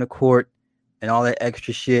take him to court and all that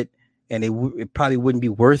extra shit. And it probably wouldn't be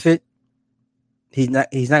worth it. He's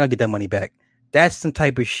not going to get that money back. That's some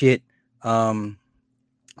type of shit. I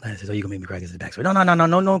said, you're going to make me cry against the back. So,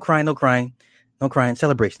 no crying.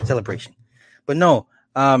 Celebration. But no,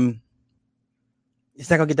 it's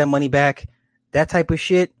not going to get that money back. That type of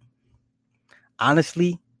shit,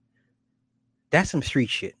 honestly, that's some street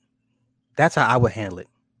shit. That's how I would handle it.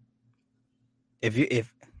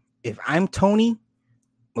 If I'm Tony,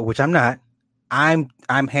 which I'm not, I'm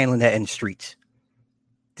handling that in the streets.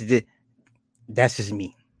 That's just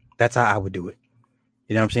me. That's how I would do it.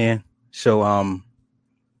 You know what I'm saying? So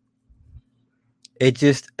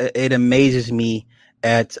it amazes me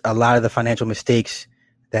at a lot of the financial mistakes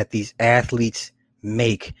that these athletes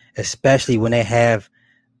make, especially when they have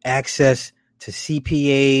access to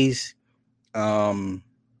CPAs,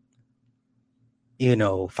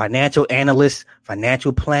 financial analysts,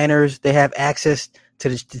 financial planners. They have access to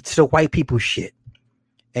the white people shit.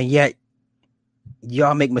 And yet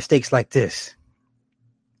y'all make mistakes like this.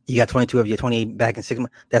 You got 22 of your 28 back in 6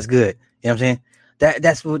 months. That's good. You know what I'm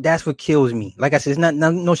saying? That's what kills me. Like I said, it's not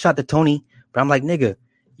no shot to Tony, but I'm like, nigga,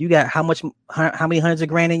 you got how many hundreds of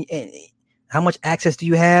grand and how much access do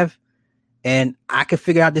you have? And I could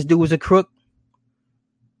figure out this dude was a crook.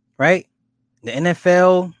 right? The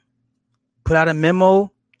NFL put out a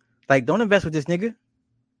memo like, don't invest with this nigga,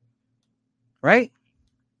 right?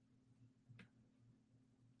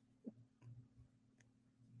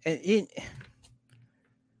 The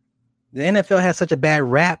NFL has such a bad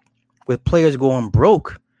rap with players going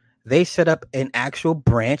broke. They set up an actual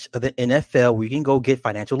branch of the NFL where you can go get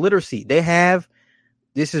financial literacy. They have,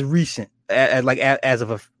 this is recent, as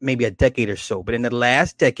of maybe a decade or so, but in the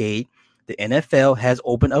last decade, the NFL has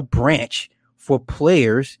opened a branch for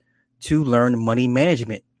players to learn money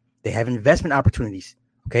management. They have investment opportunities,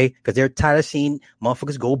 okay? Because they're tired of seeing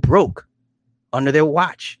motherfuckers go broke under their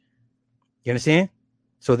watch. You understand?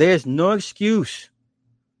 So there's no excuse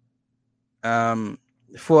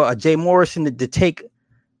for a Jay Morrison to take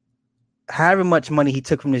however much money he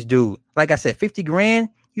took from this dude. Like I said, 50 grand,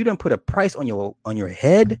 you done put a price on your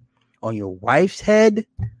head, on your wife's head,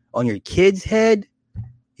 on your kid's head.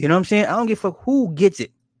 You know what I'm saying? I don't give a fuck who gets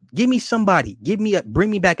it. Give me somebody. Bring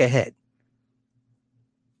me back ahead.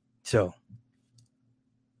 So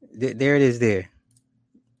there it is there.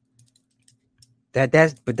 But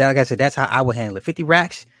like I said, that's how I would handle it. 50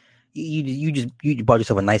 racks, you just bought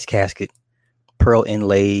yourself a nice casket, pearl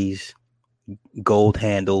inlays, gold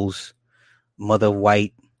handles, mother of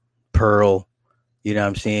white pearl. You know what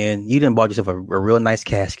I'm saying? You done bought yourself a real nice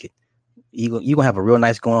casket. You gonna have a real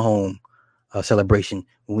nice going home celebration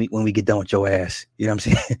when we get done with your ass. You know what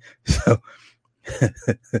I'm saying?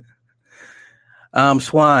 So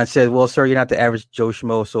Swan says, well, sir, you're not the average Joe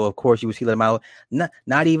Schmo, so of course you would see them out.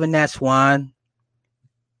 Not even that. Swan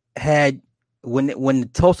had, when the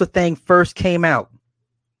Tulsa thing first came out,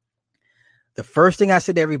 the first thing I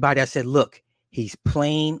said to everybody, I said, look, he's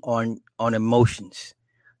playing on emotions.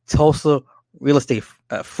 Tulsa real estate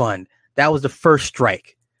fund. That was the first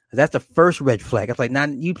strike. That's the first red flag. I was like, nah,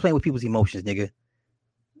 you playing with people's emotions, nigga.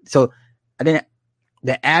 So I didn't,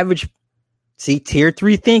 the average, tier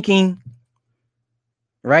 3 thinking,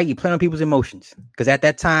 right? You play on people's emotions. Because at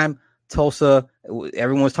that time, Tulsa,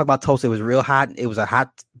 everyone was talking about Tulsa. It was real hot. It was a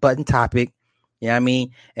hot button topic. You know what I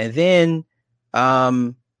mean? And then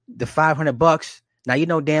the $500. Now, you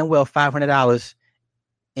know damn well $500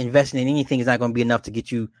 investing in anything is not going to be enough to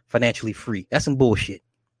get you financially free. That's some bullshit.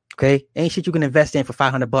 Okay? Ain't shit you can invest in for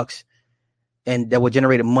 $500 and that will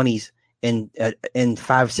generate monies in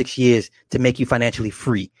 5-6 years to make you financially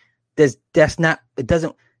free. It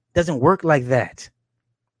doesn't work like that.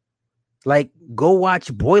 Like, go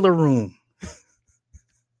watch Boiler Room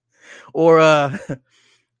or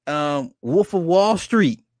Wolf of Wall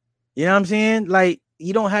Street. You know what I'm saying? Like,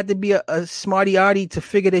 you don't have to be a smarty-arty to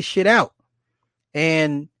figure this shit out.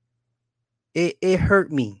 And it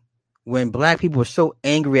hurt me when black people were so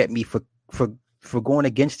angry at me for going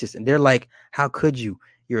against this. And they're like, how could you?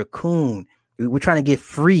 You're a coon. We're trying to get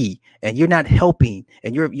free and you're not helping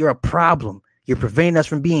and you're a problem. You're preventing us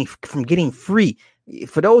from getting free.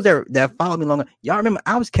 For those that follow me longer, y'all remember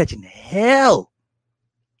I was catching hell.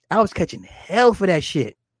 I was catching hell for that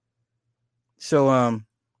shit. So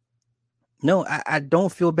no, I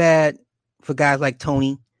don't feel bad for guys like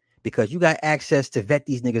Tony because you got access to vet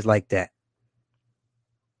these niggas like that.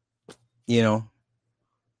 You know,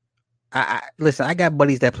 I listen, I got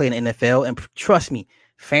buddies that play in the NFL, and trust me,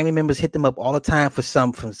 family members hit them up all the time for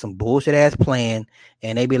some bullshit ass plan,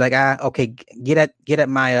 and they be like, okay, get at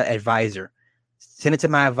my advisor, send it to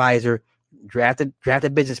my advisor, draft a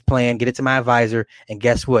business plan, get it to my advisor, and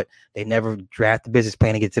guess what? They never draft the business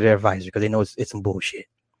plan and get to their advisor because they know it's some bullshit.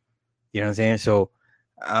 You know what I'm saying? So,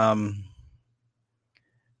 and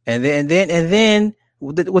then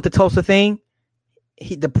with the Tulsa thing,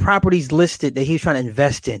 the properties listed that he's trying to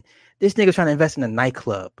invest in. This nigga's trying to invest in a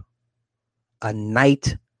nightclub. A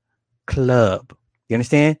nightclub. You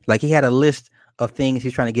understand? Like, he had a list of things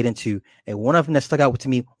he's trying to get into, and one of them that stuck out to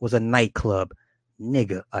me was a nightclub.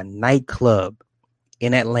 Nigga, a nightclub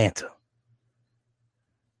in Atlanta.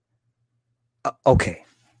 Okay.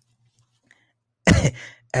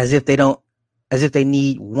 as if they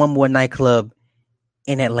need one more nightclub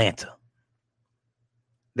in Atlanta.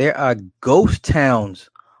 There are ghost towns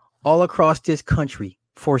all across this country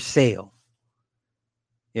for sale.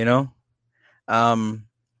 You know?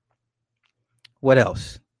 What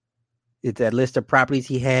else? It's that list of properties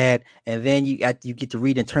he had, and then you get to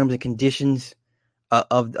read in terms and conditions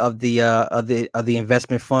of the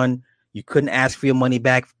investment fund. You couldn't ask for your money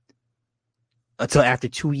back until after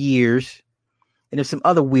 2 years. And there's some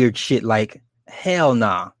other weird shit like hell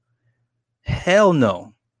no. And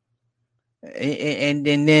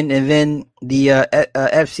then the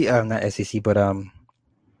FC not SEC but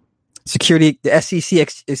the SEC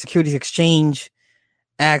Securities Exchange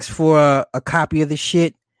asked for a copy of the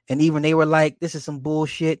shit, And even they were like, this is some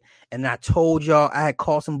bullshit. And I told y'all, I had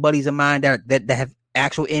called some buddies of mine that have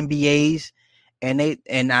actual MBAs.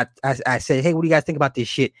 And I said, hey, what do you guys think about this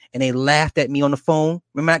shit? And they laughed at me on the phone.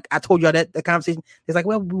 Remember, I told y'all that conversation. It's like,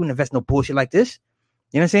 well, we wouldn't invest no bullshit like this.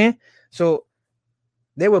 You know what I'm saying? So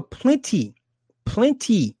there were plenty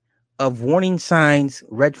of warning signs,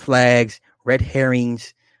 red flags, red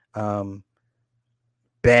herrings, bad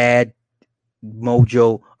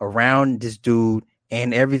mojo around this dude,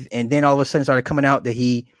 and then all of a sudden started coming out that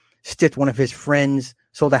he stiffed one of his friends,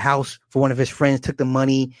 sold a house for one of his friends, took the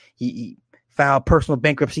money, he filed personal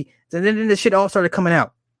bankruptcy. And then the shit all started coming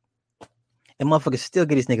out. And motherfuckers still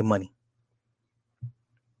get this nigga money.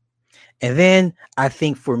 And then I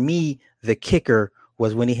think for me, the kicker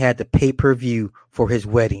was when he had the pay-per-view for his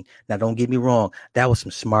wedding. Now, don't get me wrong. That was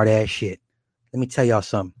some smart ass shit. Let me tell y'all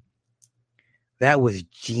something. That was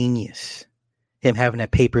genius. Him having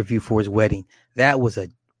that pay-per-view for his wedding. That was a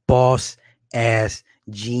boss ass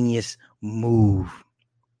genius move.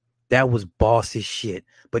 That was boss as shit.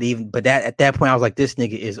 But at that point, I was like, this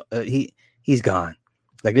nigga is he's gone.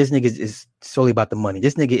 Like, this nigga is solely about the money.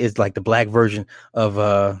 This nigga is like the black version of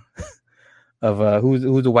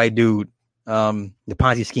who's the white dude, the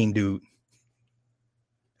Ponzi scheme dude.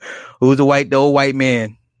 Who's the old white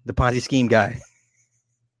man, the Ponzi scheme guy.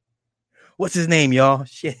 What's his name, y'all?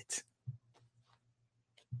 Shit.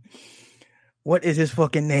 What is his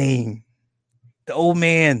fucking name? The old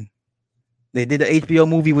man. They did the HBO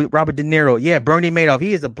movie with Robert De Niro. Yeah, Bernie Madoff.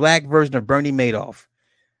 He is a black version of Bernie Madoff.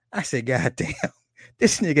 I said, God damn.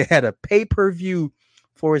 This nigga had a pay-per-view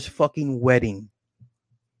for his fucking wedding.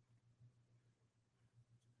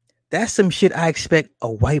 That's some shit I expect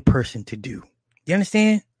a white person to do. You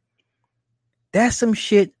understand? That's some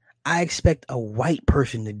shit I expect a white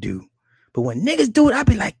person to do. But when niggas do it, I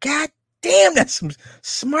be like, God damn, that's some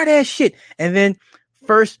smart ass shit. And then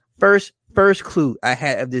first clue I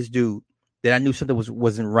had of this dude that I knew something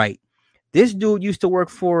wasn't right. This dude used to work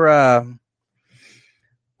for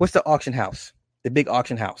what's the auction house? The big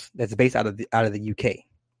auction house that's based out of the UK.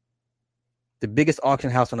 The biggest auction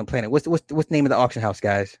house on the planet. What's the name of the auction house,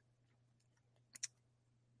 guys?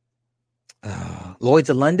 Lloyd's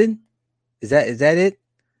of London? Is that it?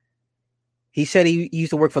 He said he used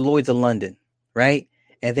to work for Lloyd's of London, right?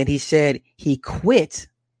 And then he said he quit.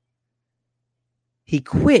 He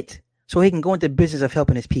quit so he can go into the business of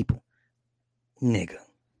helping his people. Nigga.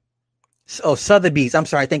 Oh, Sotheby's. I'm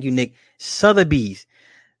sorry. Thank you, Nick. Sotheby's.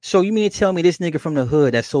 So you mean to tell me this nigga from the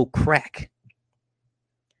hood that's so crack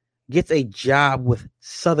gets a job with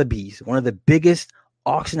Sotheby's, one of the biggest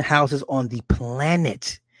auction houses on the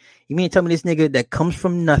planet? You mean to tell me this nigga that comes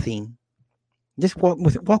from nothing? Just walk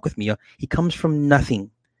with me, yo. He comes from nothing.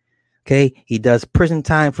 Okay, he does prison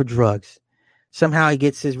time for drugs. Somehow he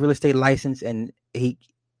gets his real estate license and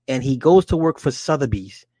he goes to work for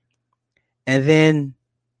Sotheby's. And then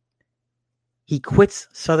he quits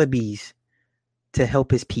Sotheby's to help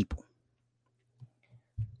his people.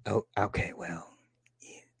 Oh, okay, well,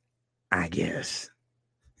 yeah, I guess.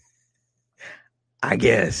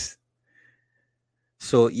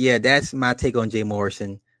 So yeah, that's my take on Jay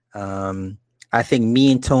Morrison. I think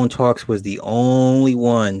me and Tone Talks was the only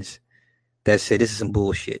ones that said this is some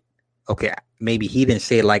bullshit. Okay, maybe he didn't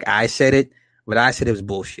say it like I said it, but I said it was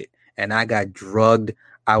bullshit. And I got drugged.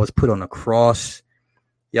 I was put on a cross.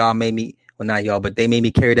 Y'all made me, well, not y'all, but they made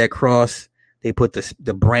me carry that cross. They put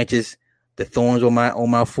the branches, the thorns on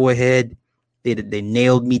my forehead. They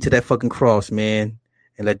nailed me to that fucking cross, man,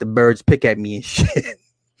 and let the birds pick at me and shit.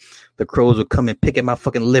 The crows would come and pick at my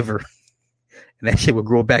fucking liver, and that shit would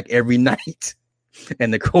grow back every night.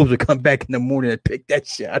 And the crows would come back in the morning and pick that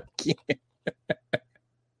shit out again.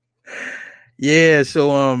 Yeah.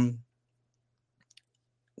 So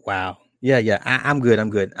wow. Yeah. I'm good. I'm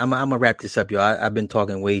gonna wrap this up, y'all. I've been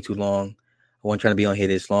talking way too long. I wasn't trying to be on here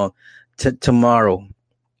this long. Tomorrow,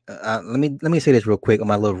 let me say this real quick on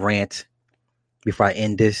my little rant before I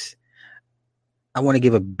end this. I want to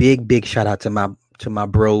give a big shout out to my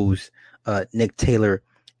bros, Nick Taylor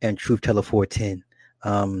and Truth Teller 410.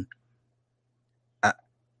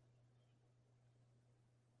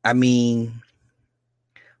 I mean,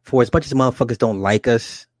 for as much as motherfuckers don't like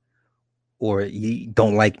us or you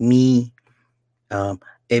don't like me,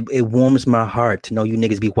 it warms my heart to know you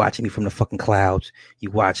niggas be watching me from the fucking clouds. You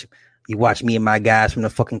watch me and my guys from the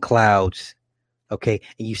fucking clouds, okay?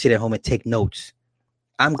 And you sit at home and take notes.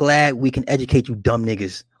 I'm glad we can educate you dumb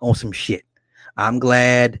niggas on some shit. I'm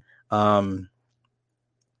glad. I'm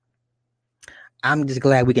just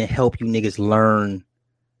glad we can help you niggas learn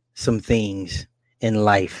some things in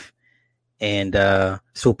life. And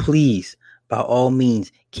so please by all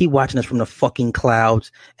means, keep watching us from the fucking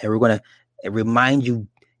clouds, and we're gonna remind you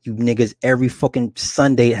niggas every fucking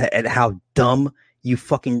Sunday at how dumb you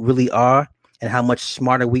fucking really are, and how much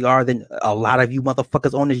smarter we are than a lot of you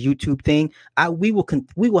motherfuckers on this YouTube thing. We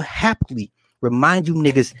will happily remind you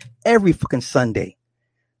niggas every fucking Sunday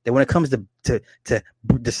that when it comes to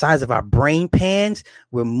the size of our brain pans,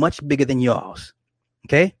 we're much bigger than y'all's.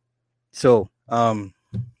 Okay, so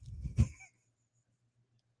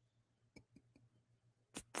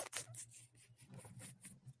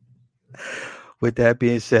with that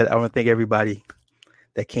being said, I want to thank everybody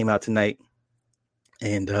that came out tonight,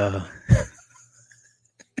 and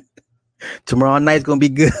tomorrow night's gonna be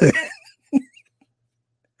good.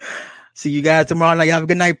 See you guys tomorrow night. Have a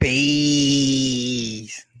good night.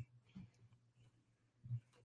 Peace.